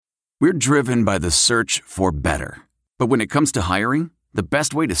We're driven by the search for better. But when it comes to hiring, the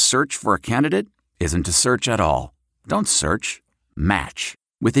best way to search for a candidate isn't to search at all. Don't search. Match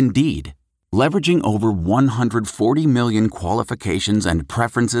with Indeed. Leveraging over 140 million qualifications and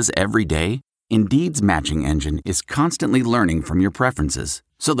preferences every day, Indeed's matching engine is constantly learning from your preferences.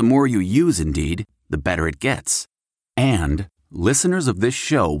 So the more you use Indeed, the better it gets. And listeners of this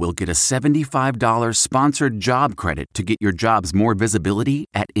show will get a $75 sponsored job credit to get your jobs more visibility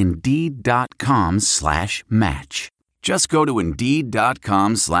at Indeed.com/match. Just go to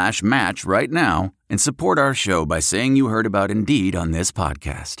Indeed.com/match right now and support our show by saying you heard about Indeed on this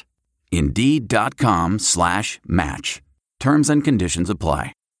podcast. Indeed.com/match. Terms and conditions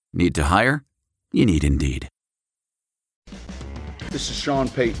apply. Need to hire? You need Indeed. This is Sean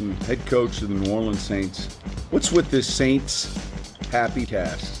Payton, head coach of the New Orleans Saints. What's with this Saints Happy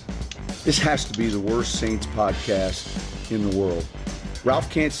Cast? This has to be the worst Saints podcast in the world. Ralph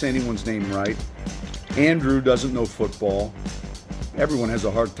can't say anyone's name right. Andrew doesn't know football. Everyone has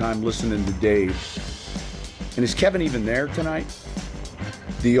a hard time listening to Dave. And is Kevin even there tonight?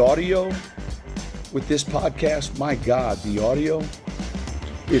 The audio with this podcast, my God, the audio,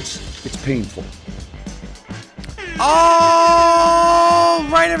 it's painful. All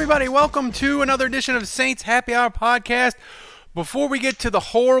right, everybody, welcome to another edition of Saints Happy Hour podcast. Before we get to the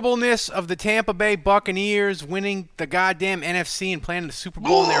horribleness of the Tampa Bay Buccaneers winning the goddamn NFC and playing the Super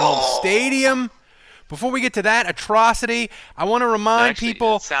Bowl in their home stadium, before we get to that atrocity, I want to remind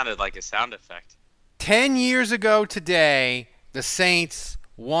people... It sounded like a sound effect. 10 years ago today, the Saints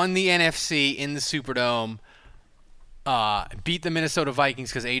won the NFC in the Superdome, beat the Minnesota Vikings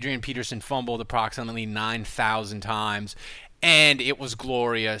because Adrian Peterson fumbled approximately 9,000 times, and it was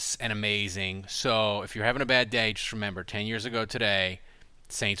glorious and amazing. So if you're having a bad day, just remember, 10 years ago today,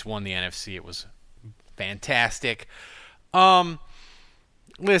 Saints won the NFC. It was fantastic.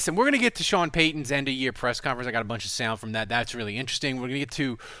 Listen, we're going to get to Sean Payton's end-of-year press conference. I got a bunch of sound from that. That's really interesting. We're going to get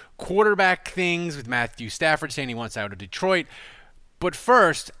to quarterback things with Matthew Stafford saying he wants out of Detroit. But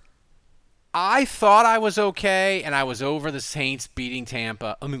first, I thought I was okay, and I was over the Saints losing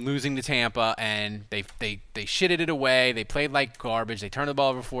to Tampa, and they shitted it away. They played like garbage. They turned the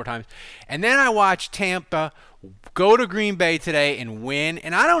ball over 4 times. And then I watched Tampa go to Green Bay today and win,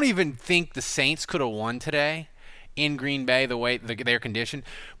 and I don't even think the Saints could have won today in Green Bay the way they're conditioned.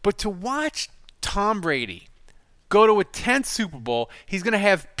 But to watch Tom Brady go to a 10th Super Bowl, he's going to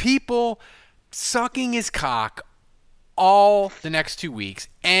have people sucking his cock all the next 2 weeks.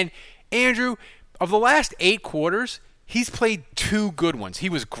 And Andrew, of the last 8 quarters, he's played 2 good ones. He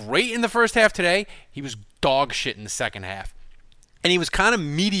was great in the first half today. He was dog shit in the second half. And he was kind of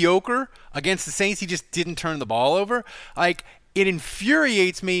mediocre against the Saints. He just didn't turn the ball over. It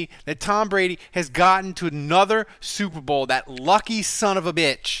infuriates me that Tom Brady has gotten to another Super Bowl, that lucky son of a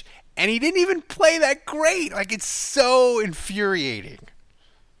bitch, and he didn't even play that great. It's so infuriating.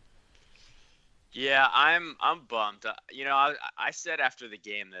 Yeah, I'm bummed. I said after the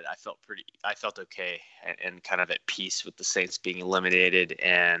game that I felt okay and kind of at peace with the Saints being eliminated,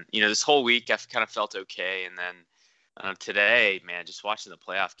 and this whole week I've kind of felt okay, and then today, man, just watching the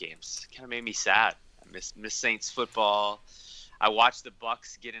playoff games kind of made me sad. I miss Saints football. I watched the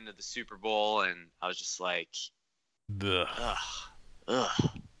Bucs get into the Super Bowl, and I was just like, ugh.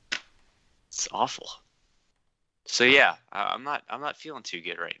 It's awful. So yeah, I'm not feeling too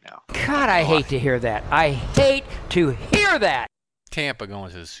good right now. God, I hate to hear that. I hate to hear that. Tampa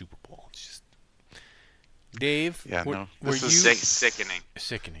going to the Super Bowl. It's just Dave. Yeah, no. This is sickening.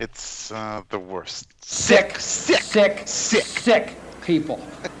 Sickening. It's the worst. Sick people.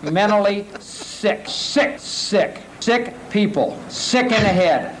 Mentally sick people. Sick in the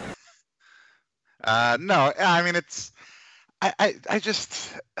head. No, I mean I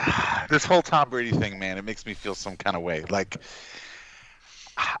just this whole Tom Brady thing, man, it makes me feel some kind of way.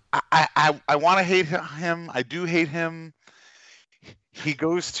 I want to hate him. I do hate him. He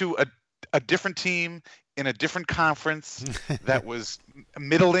goes to a different team in a different conference that was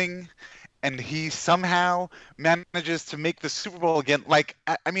middling, and he somehow manages to make the Super Bowl again. I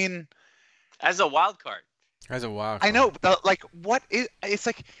mean, as a wild card. I know, but what is? It's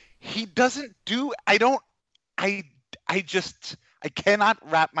like he doesn't do. I cannot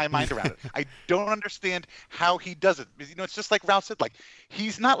wrap my mind around it. I don't understand how he does it. It's just like Ralph said,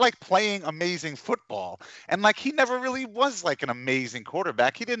 he's not playing amazing football. And he never really was an amazing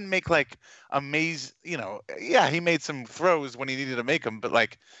quarterback. He didn't make amazing, yeah, he made some throws when he needed to make them, but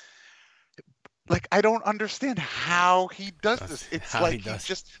I don't understand how he does this. It's he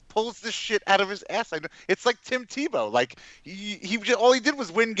just pulls this shit out of his ass. It's like Tim Tebow. He all he did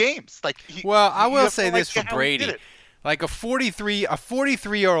was win games. I will say this for Brady. Like a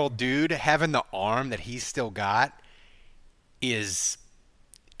 43-year-old dude having the arm that he's still got it's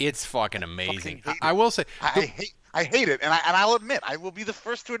fucking amazing. I will say I hate it, and I'll admit, I will be the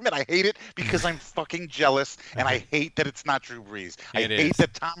first to admit, I hate it because I'm fucking jealous, and I hate that it's not Drew Brees. I hate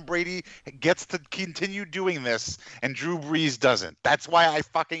that Tom Brady gets to continue doing this, and Drew Brees doesn't. That's why I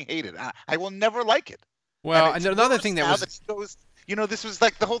fucking hate it. I will never like it. Well, and another thing that was... this was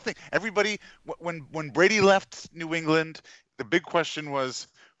like the whole thing. Everybody, when Brady left New England, the big question was,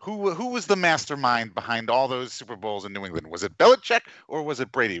 who was the mastermind behind all those Super Bowls in New England? Was it Belichick or was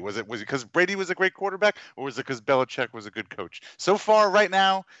it Brady? Was it because Brady was a great quarterback or was it because Belichick was a good coach? So far, right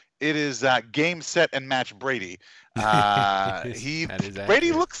now, it is game, set, and match Brady.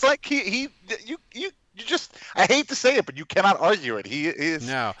 Brady looks like you just, I hate to say it, but you cannot argue it. He is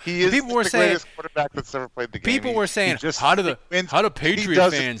the greatest quarterback that's ever played the game. People were saying, how do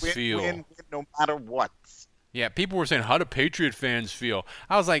Patriot fans feel? Win no matter what. Yeah, people were saying, how do Patriot fans feel?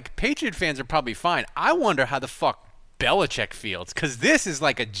 I was like, Patriot fans are probably fine. I wonder how the fuck Belichick feels, because this is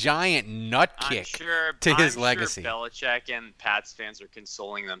like a giant nut kick to his legacy. Sure Belichick and Pats fans are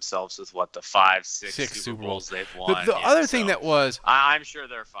consoling themselves with what, the 5-6 Super Bowls they've won. The other thing that was... I'm sure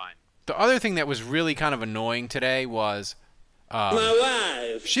they're fine. The other thing that was really kind of annoying today was...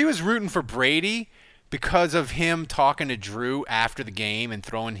 my wife. She was rooting for Brady because of him talking to Drew after the game and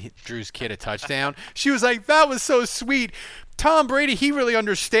throwing Drew's kid a touchdown. She was like, that was so sweet. Tom Brady, he really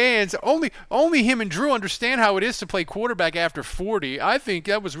understands. Only him and Drew understand how it is to play quarterback after 40. I think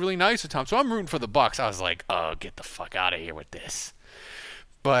that was really nice of Tom. So I'm rooting for the Bucs. I was like, oh, get the fuck out of here with this.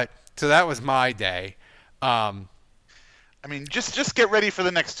 But so that was my day. I mean, just get ready for the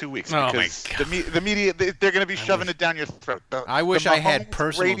next 2 weeks because the media, they're going to be shoving it down your throat. I wish I had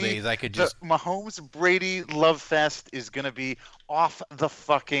personal days I could just... The Mahomes-Brady love fest is going to be off the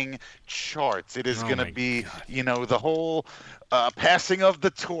fucking charts. It is going to be, the whole passing of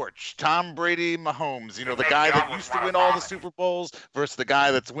the torch. Tom Brady, Mahomes, the guy that used to win all the Super Bowls versus the guy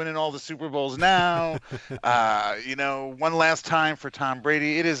that's winning all the Super Bowls now. One last time for Tom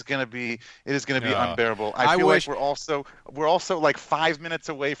Brady. It is going to be unbearable. I feel like we're also like 5 minutes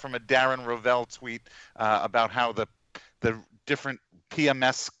away from a Darren Rovell tweet about how the different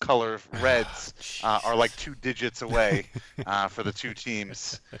PMS color reds are like 2 digits away for the two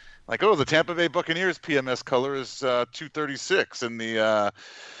teams. Like, the Tampa Bay Buccaneers PMS color is 236, and the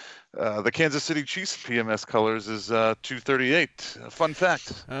Kansas City Chiefs PMS colors is 238. Fun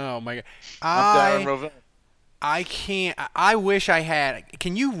fact. Oh my God! I'm Darren Rovell. I can't. I wish I had.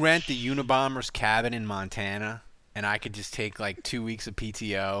 Can you rent the Unabomber's cabin in Montana, and I could just take like 2 weeks of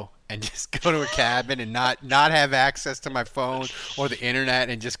PTO and just go to a cabin and not have access to my phone or the internet,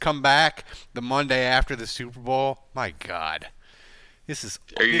 and just come back the Monday after the Super Bowl? My God.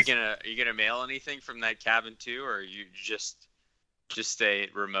 Are you gonna mail anything from that cabin too, or you just stay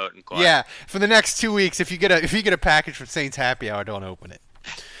remote and quiet? Yeah, for the next 2 weeks, if you get a package from Saints Happy Hour, don't open it.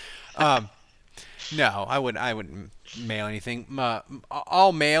 No, I wouldn't mail anything.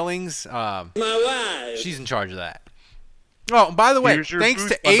 All mailings. My wife. She's in charge of that. Oh, by the way, thanks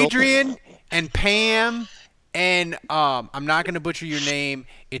to Adrian and Pam, and I'm not gonna butcher your name.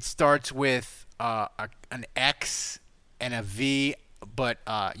 It starts with an X and a V. But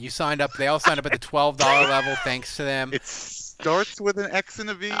you signed up. They all signed up at the $12 level. Thanks to them. It starts with an X and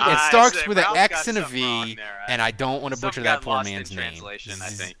a V. It starts with an X and a V, and I don't want to butcher that poor man's name. I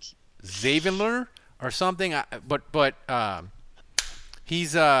think Xavier or something. But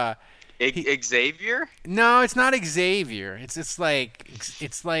he's Xavier. No, it's not Xavier. It's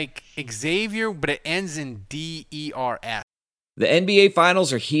like Xavier, but it ends in DERS. The NBA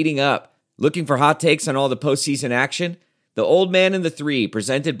Finals are heating up. Looking for hot takes on all the postseason action? The Old Man and the Three,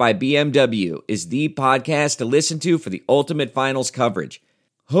 presented by BMW, is the podcast to listen to for the ultimate finals coverage.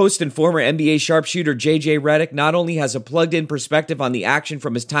 Host and former NBA sharpshooter JJ Redick not only has a plugged-in perspective on the action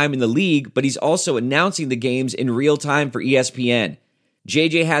from his time in the league, but he's also announcing the games in real time for ESPN.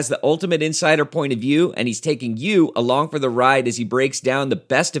 JJ has the ultimate insider point of view, and he's taking you along for the ride as he breaks down the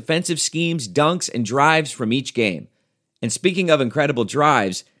best defensive schemes, dunks, and drives from each game. And speaking of incredible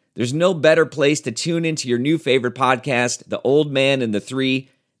drives, there's no better place to tune into your new favorite podcast, The Old Man and the Three,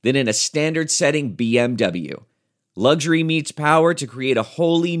 than in a standard-setting BMW. Luxury meets power to create a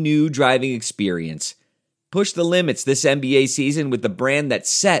wholly new driving experience. Push the limits this NBA season with the brand that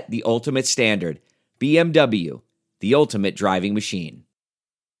set the ultimate standard. BMW, the ultimate driving machine.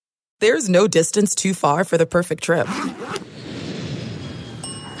 There's no distance too far for the perfect trip.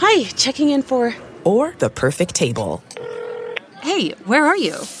 Hi, checking in for... Or the perfect table. Hey, where are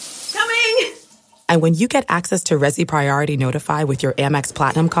you? Coming! And when you get access to Resi Priority Notify with your Amex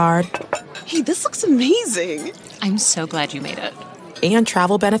Platinum card... Hey, this looks amazing. I'm so glad you made it. And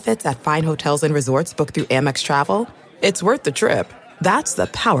travel benefits at fine hotels and resorts booked through Amex Travel. It's worth the trip. That's the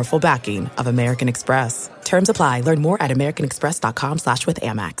powerful backing of American Express. Terms apply. Learn more at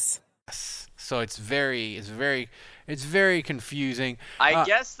americanexpress.com/withAmex. So it's very confusing. I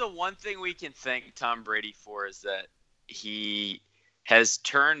guess the one thing we can thank Tom Brady for is that he has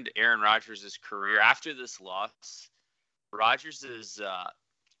turned Aaron Rodgers' career after this loss. Rodgers is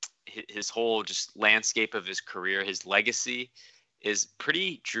his whole just landscape of his career, his legacy is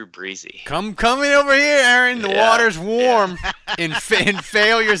pretty Drew Breesy. Come over here, Aaron. The water's warm in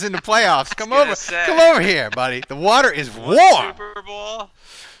failures in the playoffs. Come over here, buddy. The water is warm. Super Bowl.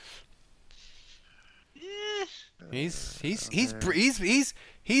 He's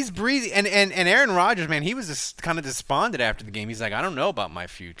breezy, and Aaron Rodgers, man, he was just kind of despondent after the game. He's like, I don't know about my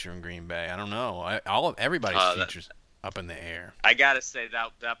future in Green Bay. I don't know. Everybody's future's up in the air. I gotta say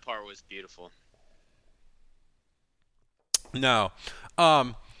that part was beautiful. No,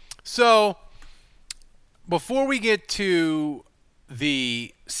 so before we get to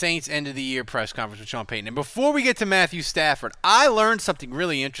the Saints end of the year press conference with Sean Payton, and before we get to Matthew Stafford, I learned something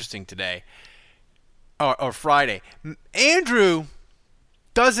really interesting today. Or Friday. Andrew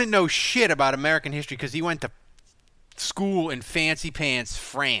doesn't know shit about American history because he went to school in fancy pants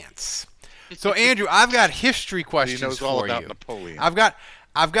France. So Andrew, I've got history questions he knows for all about you. Napoleon. I've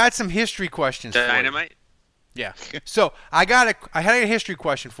got some history questions for you. Dynamite? Yeah. So I had a history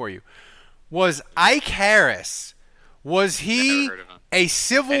question for you. Was Ike Harris, was he a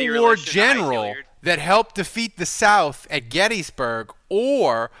Civil War general that helped defeat the South at Gettysburg,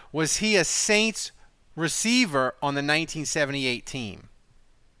 or was he a Saints receiver on the 1978 team?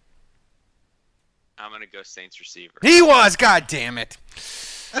 I'm going to go Saints receiver. He was, God damn it.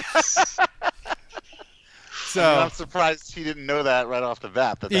 So I'm surprised he didn't know that right off the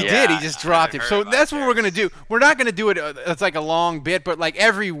bat. He did. He just dropped it. So that's what we're going to do. We're not going to do it. It's like a long bit, but like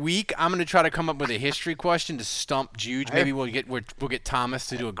every week, I'm going to try to come up with a history question to stump Juge. Maybe we'll get Thomas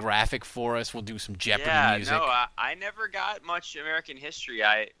to do a graphic for us. We'll do some Jeopardy music. No, I never got much American history.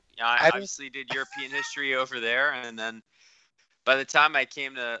 I obviously did European history over there, and then by the time I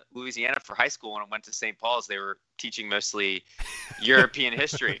came to Louisiana for high school and I went to St. Paul's, they were teaching mostly European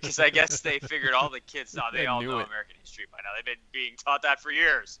history because I guess they figured all the kids they all know American history by now. They've been being taught that for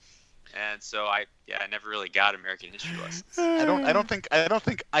years, and so I never really got American history lessons. I don't think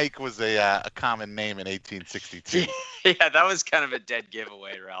Ike was a common name in 1862. Yeah, that was kind of a dead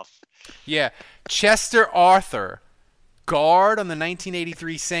giveaway, Ralph. Yeah, Chester Arthur, guard on the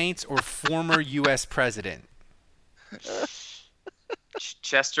 1983 Saints, or former U.S. president?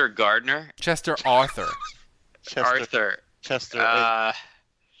 Chester Gardner. Chester Arthur. Chester.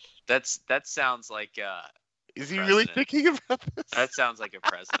 That sounds like. Is he really thinking about this? That sounds like a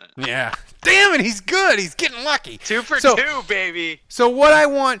president. Yeah. Damn it, he's good. He's getting lucky. 2 for 2, baby. So what I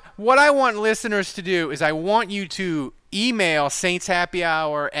want listeners to do is I want you to email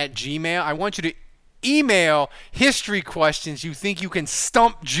saintshappyhour@gmail. I want you to email history questions you think you can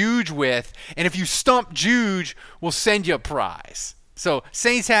stump Juge with, and if you stump Juge, we'll send you a prize. So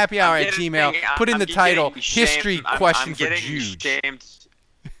saintshappyhour@gmail. Put in the title "History Question for Juge."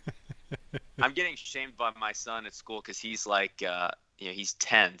 I'm getting shamed by my son at school because he's like, he's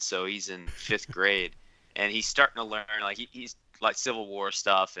 10, so he's in 5th grade, and he's starting to learn he's like Civil War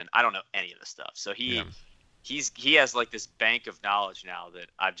stuff, and I don't know any of the stuff. So he has like this bank of knowledge now that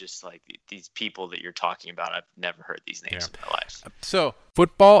I've just like these people that you're talking about. I've never heard these names in my life. So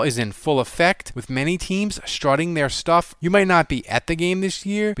football is in full effect with many teams strutting their stuff. You might not be at the game this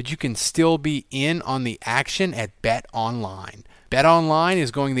year, but you can still be in on the action at BetOnline. BetOnline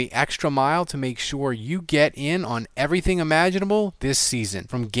is going the extra mile to make sure you get in on everything imaginable this season.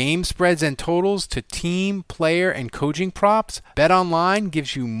 From game spreads and totals to team, player, and coaching props, BetOnline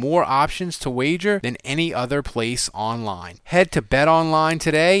gives you more options to wager than any other place online. Head to BetOnline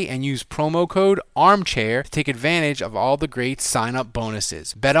today and use promo code ARMCHAIR to take advantage of all the great sign-up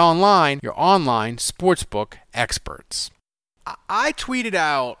bonuses. BetOnline, your online sportsbook experts. I tweeted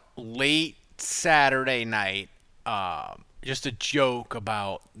out late Saturday night just a joke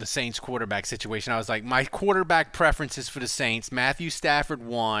about the Saints quarterback situation. I was like, my quarterback preferences for the Saints: Matthew Stafford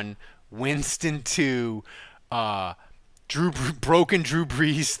 1, Winston 2, broken Drew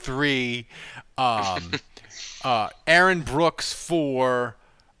Brees 3, Aaron Brooks 4,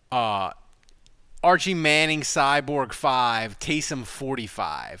 Archie Manning Cyborg 5, Taysom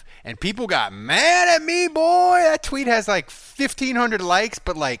 45. And people got mad at me, boy. That tweet has like 1,500 likes,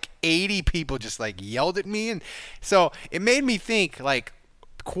 but like 80 people just like yelled at me. And so it made me think, like,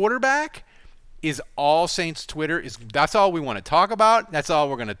 quarterback, is all Saints Twitter. That's all we want to talk about. That's all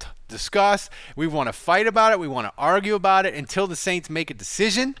we're going to discuss. We want to fight about it. We want to argue about it until the Saints make a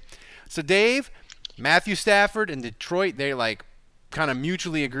decision. So, Dave, Matthew Stafford and Detroit, they like kind of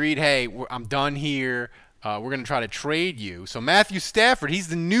mutually agreed, hey, I'm done here. We're going to try to trade you. So Matthew Stafford, he's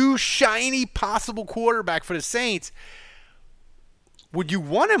the new shiny possible quarterback for the Saints. Would you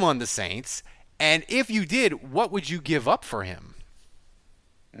want him on the Saints? And if you did, what would you give up for him?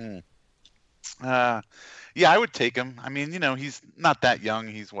 Yeah, I would take him. I mean, he's not that young.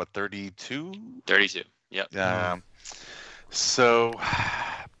 He's, 32? 32, yep. So,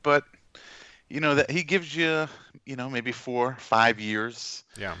 but, that he gives you, maybe 4 or 5 years.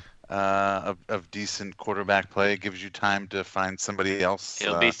 Yeah. Of decent quarterback play. It gives you time to find somebody else.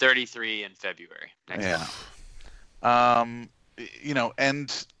 He'll be 33 in February next month.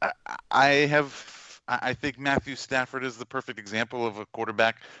 And I think Matthew Stafford is the perfect example of a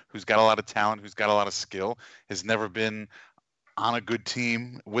quarterback who's got a lot of talent, who's got a lot of skill, has never been on a good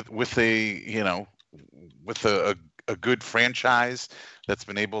team with a good franchise that's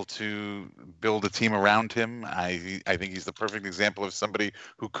been able to build a team around him. I think he's the perfect example of somebody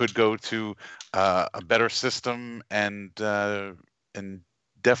who could go to a better system and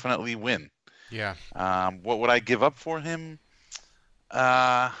definitely win. Yeah. What would I give up for him?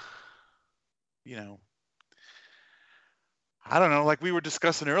 I don't know. Like we were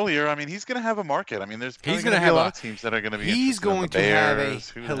discussing earlier, I mean, he's going to have a market. I mean, there's going to be a lot of teams that are going to be. He's going to have a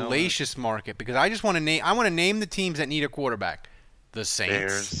hellacious market because I just want to name. I want to name the teams that need a quarterback: the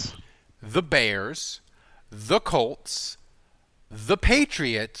Saints, the Bears, the Colts, the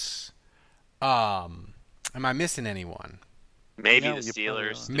Patriots. Am I missing anyone? Maybe the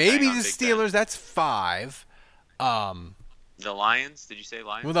Steelers. Maybe the Steelers. That's 5. The Lions? Did you say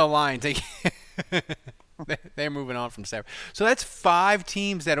Lions? Well, the Lions. They're moving on from Stafford. So that's 5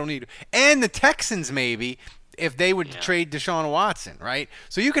 teams that don't need – and the Texans maybe if they would trade Deshaun Watson, right?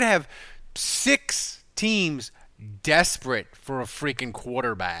 So you could have 6 teams desperate for a freaking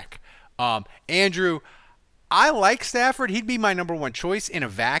quarterback. Andrew, I like Stafford. He'd be my number 1 choice in a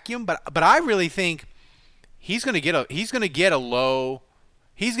vacuum, but I really think he's going to get a low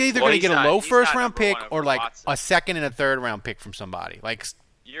 – he's either going to get a low first-round pick or like a second and a third-round pick from somebody. Like –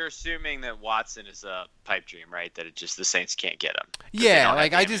 you're assuming that Watson is a pipe dream, right? That the Saints can't get him. Yeah, I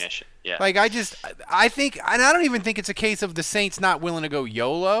think, and I don't even think it's a case of the Saints not willing to go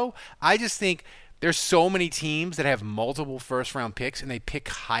YOLO. I just think there's so many teams that have multiple first-round picks, and they pick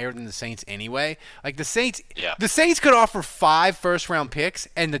higher than the Saints anyway. Like the Saints could offer 5 first-round picks,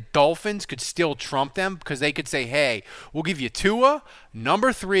 and the Dolphins could still trump them because they could say, hey, we'll give you Tua,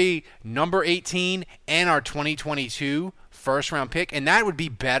 number 3, number 18, and our 2022 first-round pick, and that would be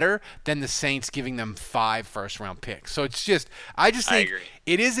better than the Saints giving them 5 first-round picks. So it's just, I think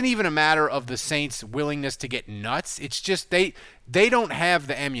it isn't even a matter of the Saints' willingness to get nuts. It's just they don't have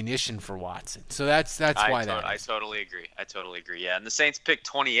the ammunition for Watson. So that's why that is. I totally agree. Yeah, and the Saints picked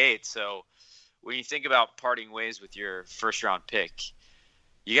 28. So when you think about parting ways with your first-round pick,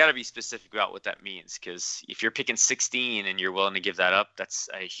 you got to be specific about what that means, because if you're picking 16 and you're willing to give that up, that's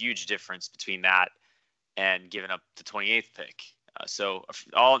a huge difference between that and giving up the 28th pick. So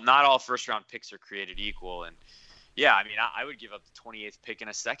not all first-round picks are created equal. And, yeah, I mean, I would give up the 28th pick in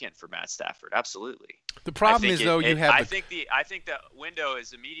a second for Matt Stafford. Absolutely. The problem is, though, I think the window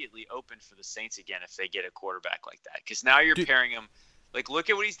is immediately open for the Saints again if they get a quarterback like that. Because now you're pairing him. Like, look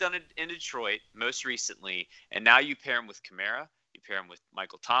at what he's done in Detroit most recently. And now you pair him with Kamara. You pair him with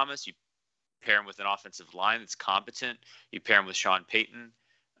Michael Thomas. You pair him with an offensive line that's competent. You pair him with Sean Payton.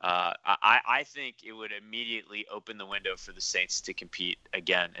 I think it would immediately open the window for the Saints to compete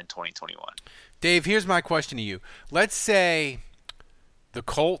again in 2021. Dave, here's my question to you. Let's say the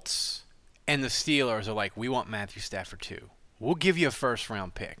Colts and the Steelers are like, we want Matthew Stafford too. We'll give you a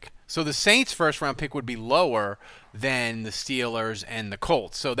first-round pick. So the Saints' first-round pick would be lower than the Steelers and the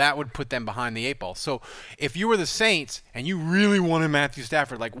Colts. So that would put them behind the 8 ball. So if you were the Saints and you really wanted Matthew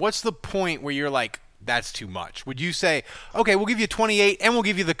Stafford, like what's the point where you're like, that's too much? Would you say, okay, we'll give you 28 and we'll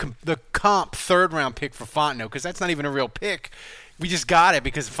give you the comp third-round pick for Fontenot because that's not even a real pick. We just got it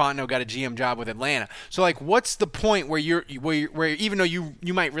because Fontenot got a GM job with Atlanta. So, like, what's the point where where even though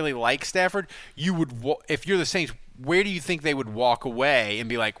you might really like Stafford, you would, if you're the Saints, where do you think they would walk away and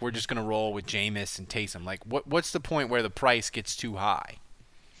be like, we're just going to roll with Jameis and Taysom? Like, what's the point where the price gets too high?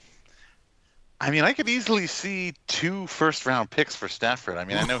 I mean, I could easily see 2 first-round picks for Stafford. I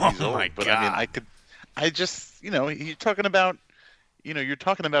mean, I know he's old, but I mean, you're talking about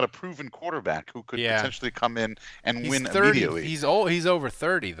a proven quarterback who could potentially come in and win 30. Immediately. He's old. He's over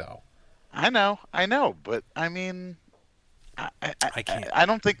 30 though. I know, but I mean, I can't. I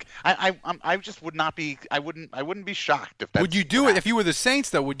don't think I just would not be. I wouldn't be shocked if that. Would you do it if you were the Saints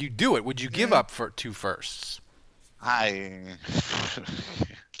though? Would you do it? Would you give up for 2 firsts? They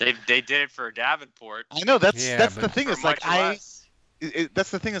did it for Davenport. I know that's the thing. Is like that's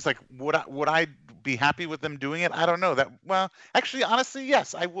the thing is like would I be happy with them doing it? I don't know. Actually, honestly,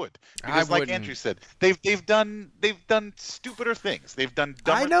 yes, I would. Because like Andrew said, they've done stupider things. They've done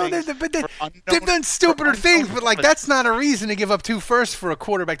dumber things. I know they've done stupider things, but like that's not a reason to give up 2 firsts for a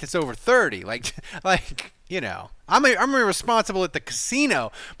quarterback that's over 30. Like I'm irresponsible at the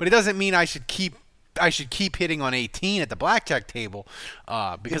casino, but it doesn't mean I should keep hitting on 18 at the blackjack table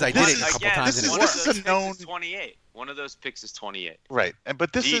because I did it a couple times. This is a known 28. One of those picks is 28. Right,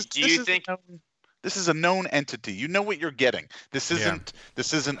 but this is a known entity. You know what you're getting. This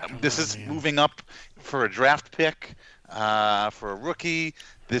is moving up for a draft pick, for a rookie.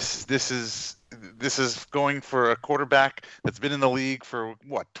 This is going for a quarterback that's been in the league for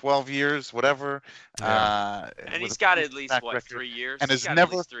 12 years, whatever. Yeah. And he's got at least 3 years. And he's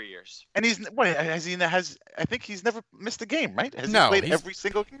never at least 3 years. And I think he's never missed a game, right? Has he played every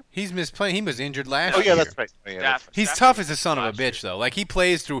single game? He's missed playing. He was injured last year. Oh yeah, that's right. Yeah, he's tough as a son of a bitch though. Like he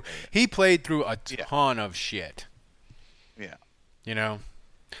played through a ton of shit. Yeah.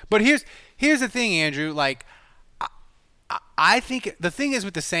 But here's the thing, Andrew, like I think the thing is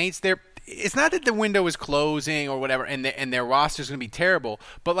with the Saints, it's not that the window is closing or whatever, and their roster is going to be terrible.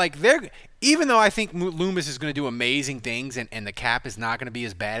 But like even though I think Loomis is going to do amazing things, and the cap is not going to be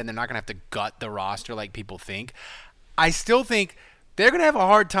as bad, and they're not going to have to gut the roster like people think, I still think they're going to have a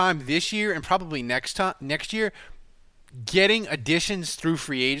hard time this year and probably next year getting additions through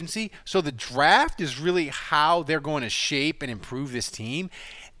free agency. So the draft is really how they're going to shape and improve this team.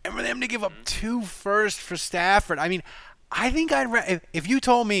 And for them to give up 2 firsts for Stafford, I mean, I think if you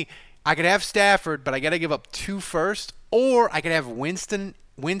told me I could have Stafford, but I got to give up 2 firsts, or I could have Winston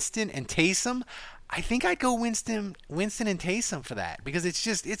and Taysom, I think I'd go Winston and Taysom for that, because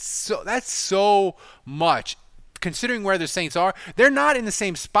that's so much. Considering where the Saints are, they're not in the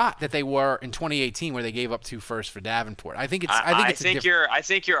same spot that they were in 2018, where they gave up 2 firsts for Davenport. I think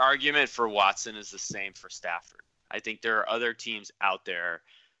your argument for Watson is the same for Stafford. I think there are other teams out there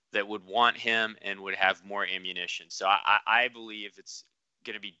that would want him and would have more ammunition. So I believe it's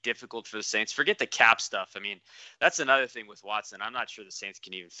going to be difficult for the Saints. Forget the cap stuff. I mean, that's another thing with Watson. I'm not sure the Saints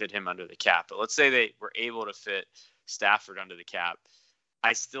can even fit him under the cap. But let's say they were able to fit Stafford under the cap.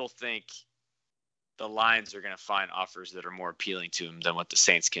 I still think the Lions are going to find offers that are more appealing to him than what the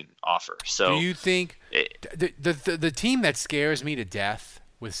Saints can offer. So, do you think the team that scares me to death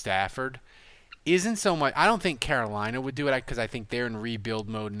with Stafford isn't so much – I don't think Carolina would do it because I think they're in rebuild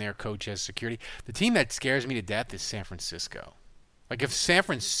mode and their coach has security. The team that scares me to death is San Francisco. Like if San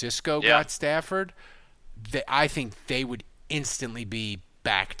Francisco got Stafford, I think they would instantly be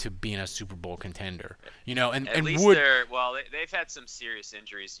back to being a Super Bowl contender. They've had some serious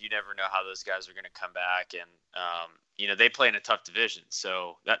injuries. You never know how those guys are going to come back, and they play in a tough division.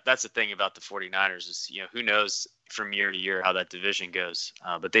 So that's the thing about the 49ers is who knows from year to year how that division goes.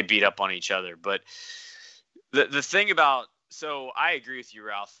 But they beat up on each other. But the thing about I agree with you,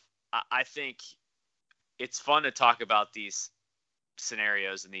 Ralph. I think it's fun to talk about these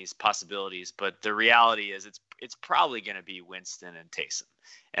scenarios and these possibilities, but the reality is it's probably going to be Winston and Taysom.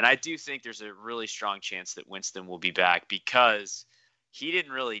 And I do think there's a really strong chance that Winston will be back because he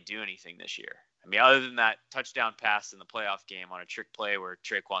didn't really do anything this year. I mean, other than that touchdown pass in the playoff game on a trick play where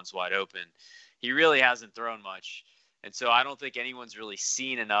Traquan's wide open, he really hasn't thrown much. And so I don't think anyone's really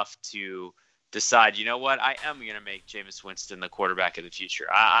seen enough to decide, you know what, I am going to make Jameis Winston the quarterback of the future.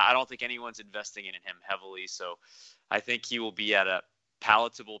 I don't think anyone's investing in him heavily. So I think he will be at a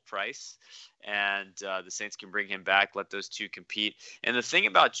palatable price, and the Saints can bring him back, let those two compete. And the thing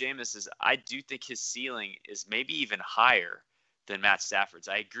about Jameis is I do think his ceiling is maybe even higher than Matt Stafford's.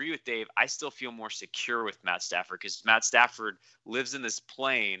 I agree with Dave. I still feel more secure with Matt Stafford because Matt Stafford lives in this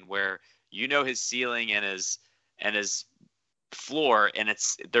plane where his ceiling and his floor, and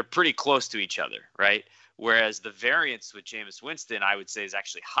they're pretty close to each other, right? Whereas the variance with Jameis Winston, I would say, is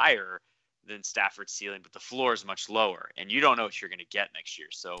actually higher than Stafford's ceiling, but the floor is much lower, and you don't know what you're going to get next year.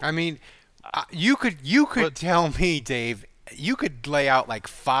 So I mean, you could tell me, Dave, you could lay out like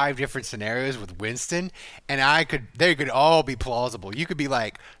 5 different scenarios with Winston, and they could all be plausible. You could be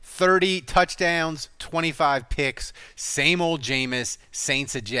like 30 touchdowns, 25 picks, same old Jameis,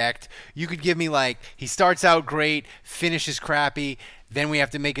 Saints eject. You could give me like he starts out great, finishes crappy, Then we have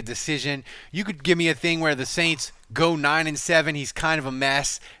to make a decision. You could give me a thing where the Saints go 9-7. He's kind of a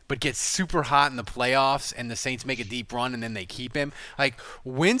mess, but gets super hot in the playoffs, and the Saints make a deep run, and then they keep him. Like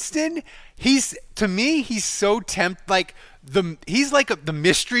Winston, to me, he's so he's like the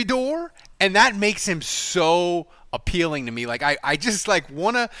mystery door, and that makes him so appealing to me. Like I just like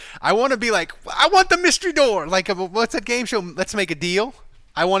wanna be like, I want the mystery door. Like what's that game show? Let's Make a Deal.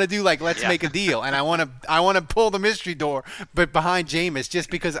 I want to do like Let's Make a Deal, and I want to pull the mystery door, but behind Jameis, just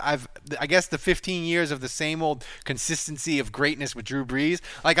because I guess the 15 years of the same old consistency of greatness with Drew Brees,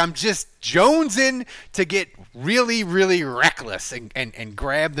 like I'm just jonesing to get really, really reckless and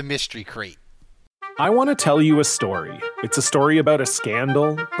grab the mystery crate. I want to tell you a story. It's a story about a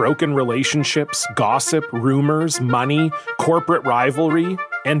scandal, broken relationships, gossip, rumors, money, corporate rivalry,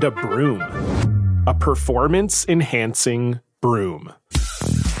 and a broom. A performance-enhancing broom.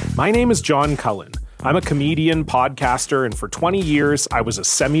 My name is John Cullen. I'm a comedian, podcaster, and for 20 years, I was a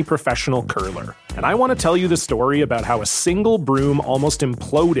semi-professional curler. And I want to tell you the story about how a single broom almost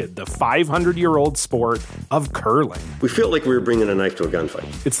imploded the 500-year-old sport of curling. We felt like we were bringing a knife to a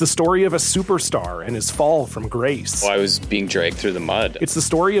gunfight. It's the story of a superstar and his fall from grace. I was being dragged through the mud. It's the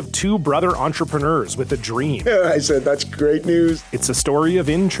story of two brother entrepreneurs with a dream. I said, that's great news. It's a story of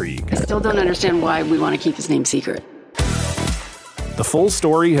intrigue. I still don't understand why we want to keep his name secret. The full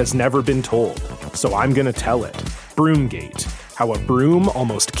story has never been told, so I'm going to tell it. Broomgate, how a broom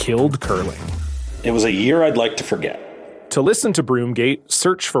almost killed curling. It was a year I'd like to forget. To listen to Broomgate,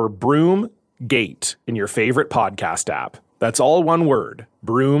 search for Broomgate in your favorite podcast app. That's all one word,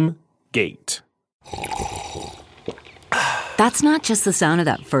 Broomgate. That's not just the sound of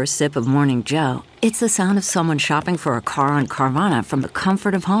that first sip of Morning Joe. It's the sound of someone shopping for a car on Carvana from the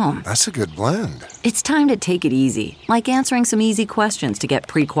comfort of home. That's a good blend. It's time to take it easy, like answering some easy questions to get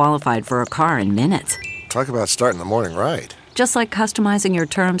pre-qualified for a car in minutes. Talk about starting the morning right. Just like customizing your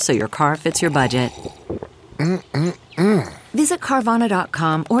terms so your car fits your budget. Visit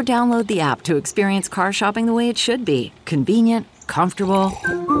Carvana.com or download the app to experience car shopping the way it should be. Convenient, comfortable.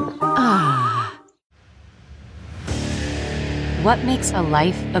 Ah. What makes a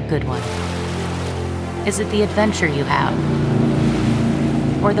life a good one? Is it the adventure you have?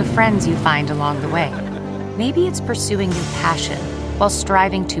 Or the friends you find along the way? Maybe it's pursuing your passion while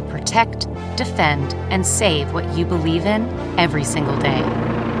striving to protect, defend, and save what you believe in every single day.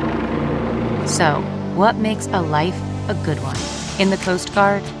 So, what makes a life a good one? In the Coast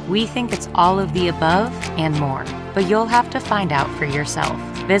Guard, we think it's all of the above and more, but you'll have to find out for yourself.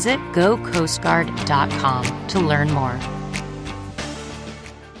 Visit gocoastguard.com to learn more.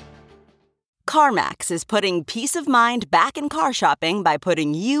 CarMax is putting peace of mind back in car shopping by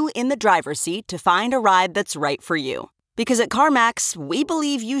putting you in the driver's seat to find a ride that's right for you. Because at CarMax, we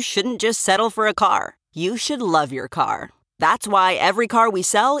believe you shouldn't just settle for a car. You should love your car. That's why every car we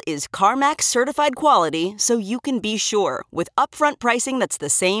sell is CarMax certified quality, so you can be sure with upfront pricing that's the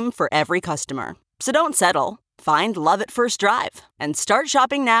same for every customer. So don't settle. Find love at first drive and start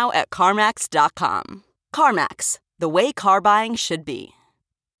shopping now at CarMax.com. CarMax, the way car buying should be.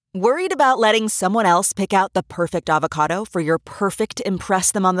 Worried about letting someone else pick out the perfect avocado for your perfect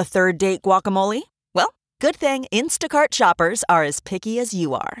impress-them-on-the-third-date guacamole? Well, good thing Instacart shoppers are as picky as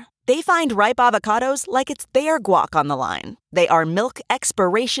you are. They find ripe avocados like it's their guac on the line. They are milk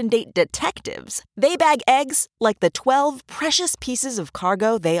expiration date detectives. They bag eggs like the 12 precious pieces of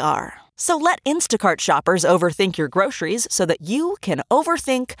cargo they are. So let Instacart shoppers overthink your groceries so that you can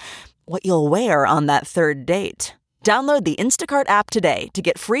overthink what you'll wear on that third date. Download the Instacart app today to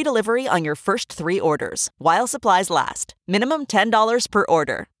get free delivery on your first 3 orders, while supplies last. Minimum $10 per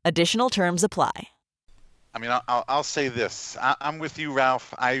order. Additional terms apply. I mean, I'll say this. I'm with you,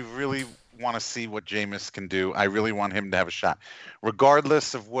 Ralph. I really want to see what Jameis can do. I really want him to have a shot.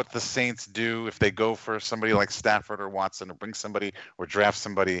 Regardless of what the Saints do, if they go for somebody like Stafford or Watson or bring somebody or draft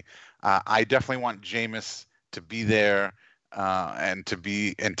somebody, I definitely want Jameis to be there and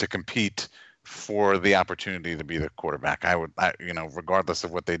to compete for the opportunity to be the quarterback. Regardless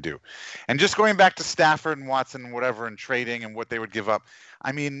of what they do. And just going back to Stafford and Watson and whatever and trading and what they would give up.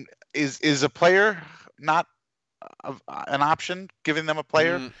 I mean, is a player not an option, giving them a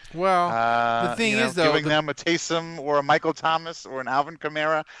player? The thing is, though, giving them a Taysom or a Michael Thomas or an Alvin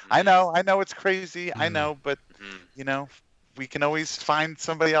Kamara. I know it's crazy. I know, but we can always find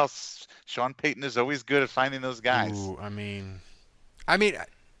somebody else. Sean Payton is always good at finding those guys. Ooh, I mean.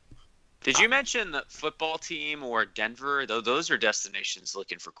 Did you mention the football team or Denver? Those are destinations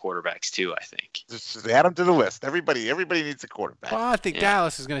looking for quarterbacks too, I think. Just add them to the list. Everybody needs a quarterback. Well, I think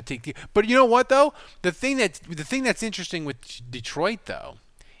Dallas is going to take but you know what though? The thing that's interesting with Detroit though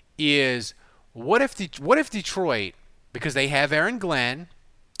is what if Detroit because they have Aaron Glenn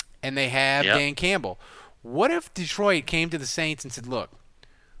and they have Dan Campbell. What if Detroit came to the Saints and said, look,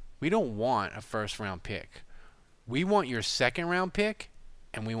 we don't want a first-round pick. We want your second-round pick,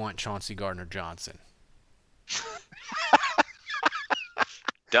 and we want Chauncey Gardner-Johnson.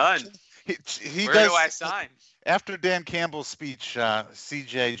 Done. Where do I sign? After Dan Campbell's speech,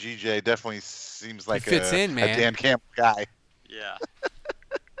 CJ definitely seems like fits in, man. A Dan Campbell guy. Yeah.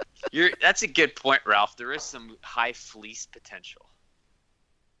 That's a good point, Ralph. There is some high fleece potential.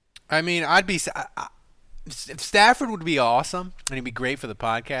 I mean, Stafford would be awesome, and he'd be great for the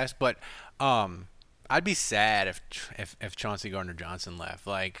podcast, but I'd be sad if Chauncey Gardner-Johnson left.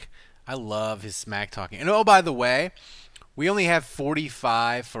 Like, I love his smack talking. And oh, by the way, we only have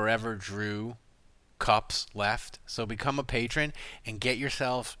 45 Forever Drew cups left, so become a patron and get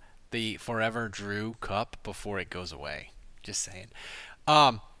yourself the Forever Drew cup before it goes away. Just saying.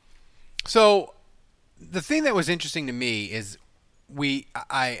 So the thing that was interesting to me is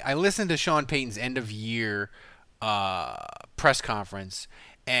I listened to Sean Payton's end of year press conference,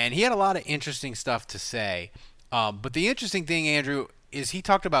 and he had a lot of interesting stuff to say. But the interesting thing, Andrew, is he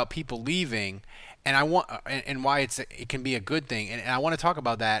talked about people leaving, and and why it can be a good thing. And I want to talk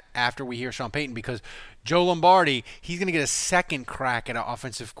about that after we hear Sean Payton, because Joe Lombardi, he's going to get a second crack at an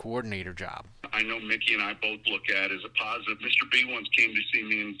offensive coordinator job. I know Mickey and I both look at as a positive. Mr. B once came to see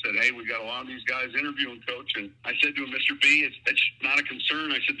me and said, hey, we got a lot of these guys interviewing, Coach. And I said to him, Mr. B, that's not a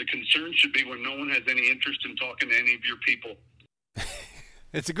concern. I said, the concern should be when no one has any interest in talking to any of your people.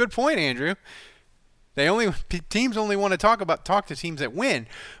 It's a good point, Andrew. Teams only want to talk to teams that win.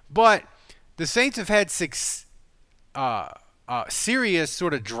 But the Saints have had six serious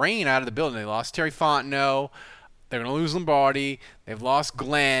sort of drain out of the building. They lost Terry Fontenot. They're going to lose Lombardi. They've lost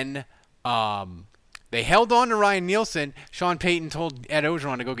Glenn. They held on to Ryan Nielsen. Sean Payton told Ed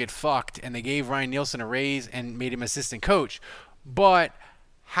Orgeron to go get fucked, and they gave Ryan Nielsen a raise and made him assistant coach. But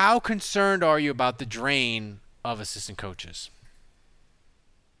how concerned are you about the drain of assistant coaches?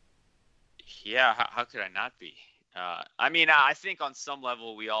 Yeah, how could I not be? I mean, I think on some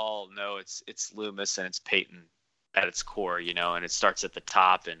level we all know it's Loomis and it's Payton at its core, and it starts at the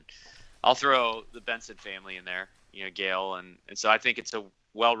top. And I'll throw the Benson family in there, Gail. And so I think it's a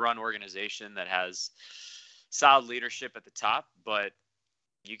well-run organization that has solid leadership at the top, but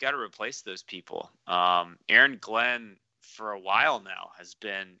you got to replace those people. Aaron Glenn, for a while now, has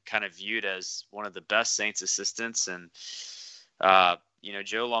been kind of viewed as one of the best Saints assistants. And,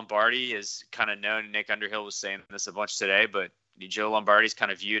 Joe Lombardi is kind of known. Nick Underhill was saying this a bunch today, but Joe Lombardi's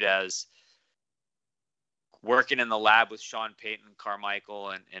kind of viewed as working in the lab with Sean Payton, Carmichael,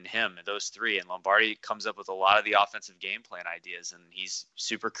 and him, and those three. And Lombardi comes up with a lot of the offensive game plan ideas, and he's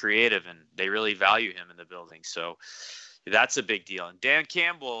super creative, and they really value him in the building. So that's a big deal. And Dan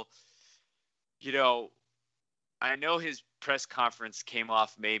Campbell, I know his press conference came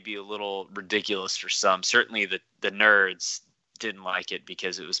off maybe a little ridiculous for some. Certainly the nerds didn't like it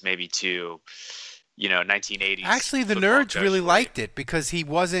because it was maybe too 1980s. Actually, the nerds really liked it because he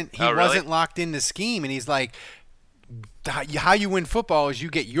wasn't locked in the scheme, and he's like, how you win football is you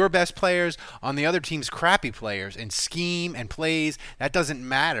get your best players on the other team's crappy players, and scheme and plays, that doesn't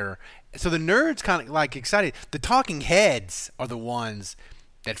matter. So the nerds kind of like excited. The talking heads are the ones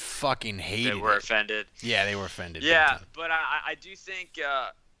that fucking hated it. They were offended. Yeah, they were offended. Yeah, but I do think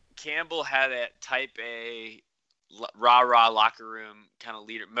Campbell had that type A rah-rah locker room kind of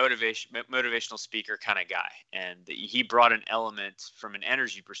leader, motivational speaker kind of guy. And he brought an element from an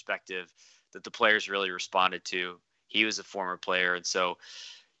energy perspective that the players really responded to. He was a former player. And so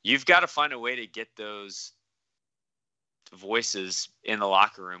you've got to find a way to get those voices in the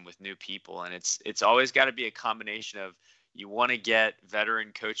locker room with new people. And it's always got to be a combination of, you want to get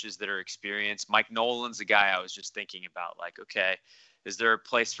veteran coaches that are experienced. Mike Nolan's the guy I was just thinking about. Like, okay, is there a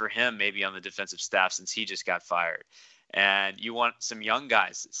place for him maybe on the defensive staff since he just got fired? And you want some young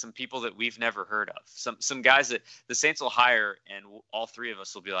guys, some people that we've never heard of, some guys that the Saints will hire, and all three of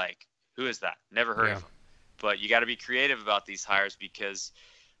us will be like, who is that? Never heard of him. But you got to be creative about these hires because,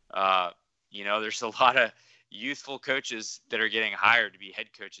 there's a lot of youthful coaches that are getting hired to be head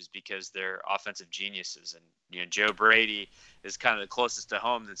coaches because they're offensive geniuses. And, Joe Brady is kind of the closest to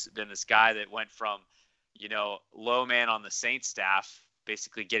home that's been this guy that went from, low man on the Saints staff,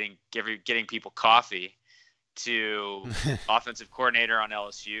 basically getting people coffee, to offensive coordinator on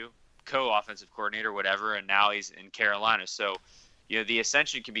LSU, co-offensive coordinator, whatever, and now he's in Carolina. So, the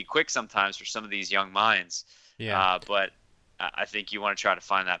ascension can be quick sometimes for some of these young minds. Yeah. But I think you want to try to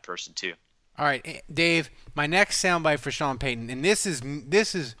find that person too. All right, Dave, my next soundbite for Sean Payton, and this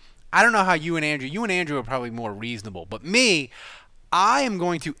is I don't know how you and Andrew are probably more reasonable, but me, I am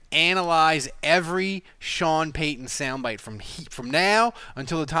going to analyze every Sean Payton soundbite from now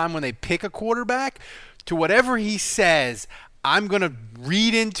until the time when they pick a quarterback to whatever he says. I'm going to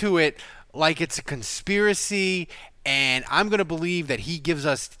read into it like it's a conspiracy, and I'm going to believe that he gives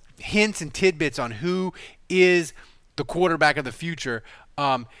us hints and tidbits on who is the quarterback of the future.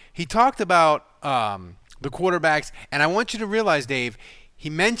 He talked about the quarterbacks, and I want you to realize, Dave, he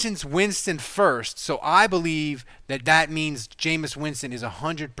mentions Winston first, so I believe that means Jameis Winston is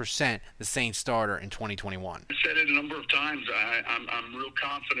 100% the Saints starter in 2021. I said it a number of times. I'm real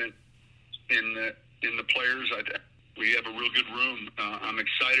confident in the players. We have a real good room. I'm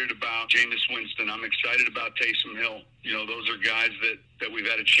excited about Jameis Winston. I'm excited about Taysom Hill. You know, those are guys that we've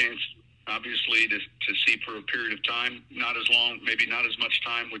had a chance, obviously, to see for a period of time. Not as long, maybe not as much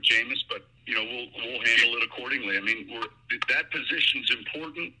time with Jameis, but you know, we'll handle it accordingly. I mean, that position's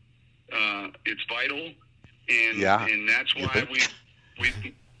important. It's vital, and that's why we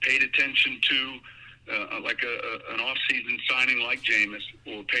paid attention to an off-season signing like Jameis,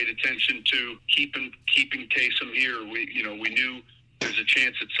 or paid attention to keeping Taysom here. We knew there's a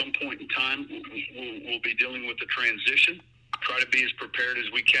chance at some point in time we'll be dealing with the transition. Try to be as prepared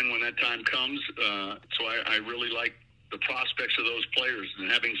as we can when that time comes. So I really like the prospects of those players,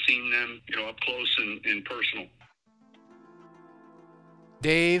 and having seen them, up close and personal.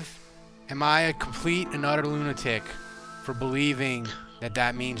 Dave, am I a complete and utter lunatic for believing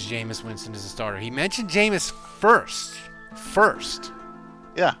that means Jameis Winston is a starter? He mentioned Jameis first.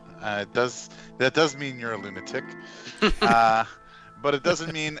 Yeah, it does. That does mean you're a lunatic, but it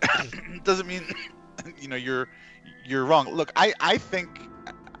doesn't mean you're wrong. Look, I think,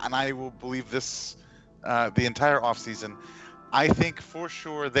 and I will believe this the entire offseason, I think for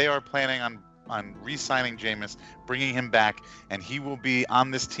sure they are planning on re-signing Jameis, bringing him back, and he will be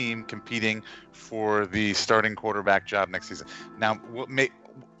on this team competing for the starting quarterback job next season. Now,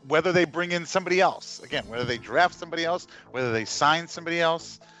 whether they bring in somebody else, again, whether they draft somebody else, whether they sign somebody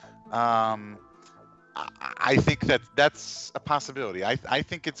else, I think that's a possibility. I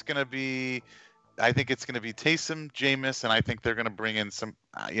think it's going to be Taysom, Jameis, and I think they're going to bring in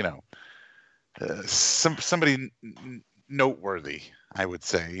somebody noteworthy, I would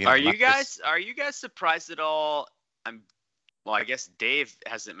say. Are you guys surprised at all? I guess Dave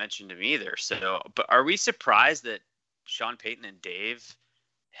hasn't mentioned him either. So, but are we surprised that Sean Payton and Dave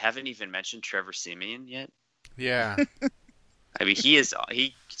haven't even mentioned Trevor Siemian yet? Yeah. I mean, he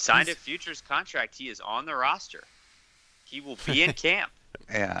signed a futures contract. He is on the roster. He will be in camp.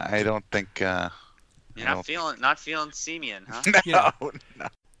 Yeah, I don't think. You're not feeling Siemian, huh? No.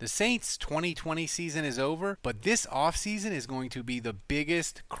 The Saints' 2020 season is over, but this offseason is going to be the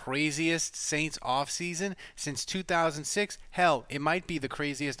biggest, craziest Saints offseason since 2006. Hell, it might be the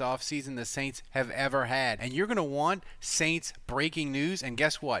craziest offseason the Saints have ever had. And you're going to want Saints breaking news. And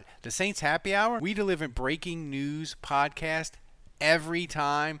guess what? The Saints Happy Hour, we deliver breaking news podcast every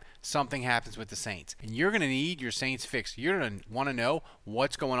time something happens with the Saints. And you're going to need your Saints fix. You're going to want to know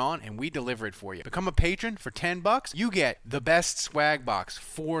what's going on, and we deliver it for you. Become a patron for $10. You get the best swag box,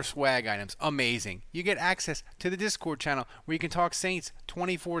 4 swag items. Amazing. You get access to the Discord channel where you can talk Saints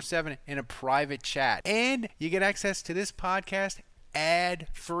 24/7 in a private chat. And you get access to this podcast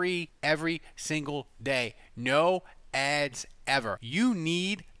ad-free every single day. No ads ever. You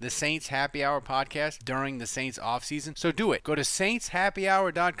need the Saints Happy Hour podcast during the Saints offseason, so do it. Go to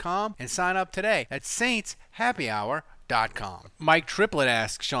saintshappyhour.com and sign up today. That's saintshappyhour.com. Mike Triplett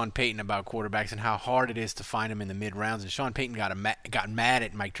asked Sean Payton about quarterbacks and how hard it is to find them in the mid-rounds, and Sean Payton got mad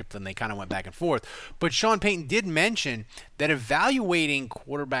at Mike Triplett, and they kind of went back and forth. But Sean Payton did mention that evaluating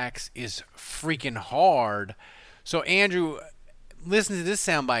quarterbacks is freaking hard. So, Andrew, listen to this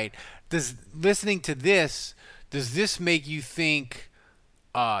soundbite. Does this make you think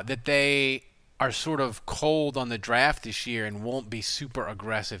that they are sort of cold on the draft this year and won't be super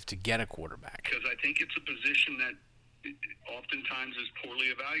aggressive to get a quarterback? Because I think it's a position that oftentimes is poorly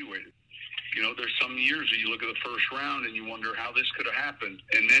evaluated. There's some years that you look at the first round and you wonder how this could have happened.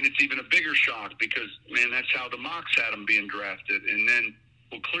 And then it's even a bigger shock because, man, that's how the mocks had them being drafted. And then,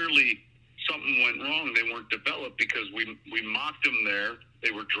 clearly something went wrong. They weren't developed because we mocked them there.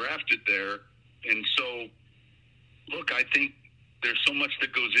 They were drafted there. And so, look, I think there's so much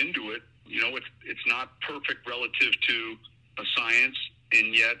that goes into it. It's not perfect relative to a science,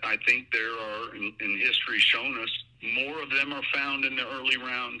 and yet I think there are, in history shown us, more of them are found in the early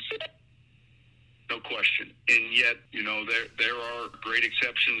rounds, no question. And yet, there are great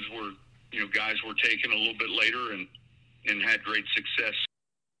exceptions where, guys were taken a little bit later and had great success.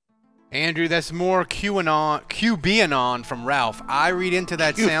 Andrew, that's more QB-anon from Ralph. I read into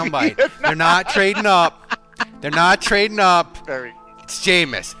that soundbite. They're not trading up. They're not trading up. Very It's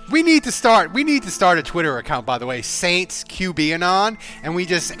Jameis. We need to start a Twitter account, by the way, Saints QB Anon, and we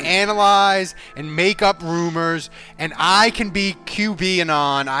just analyze and make up rumors. And I can be QB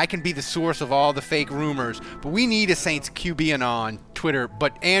Anon. I can be the source of all the fake rumors. But we need a Saints QB Anon Twitter.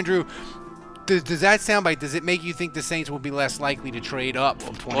 But Andrew, does that sound like? Does it make you think the Saints will be less likely to trade up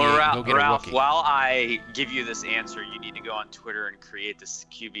from 28 and go get Ralph, a rookie? while I give you this answer, you need to go on Twitter and create this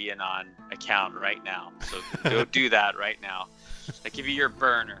QB Anon account right now. So go do that right now. I give you your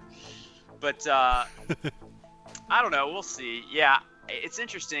burner. But I don't know. We'll see. Yeah, it's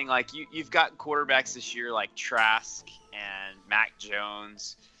interesting. Like you've got quarterbacks this year like Trask and Mac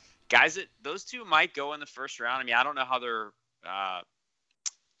Jones, guys that those two might go in the first round. I mean, I don't know how their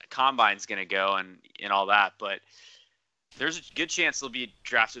combine's going to go and all that, but there's a good chance they'll be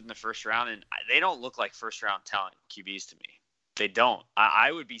drafted in the first round, and they don't look like first round talent QBs to me. They don't.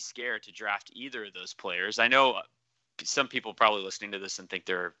 I would be scared to draft either of those players. I know some people probably listening to this and think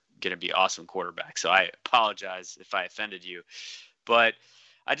they're going to be awesome quarterbacks, so I apologize if I offended you. But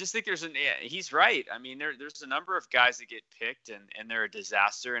I just think he's right. I mean, there's a number of guys that get picked and they're a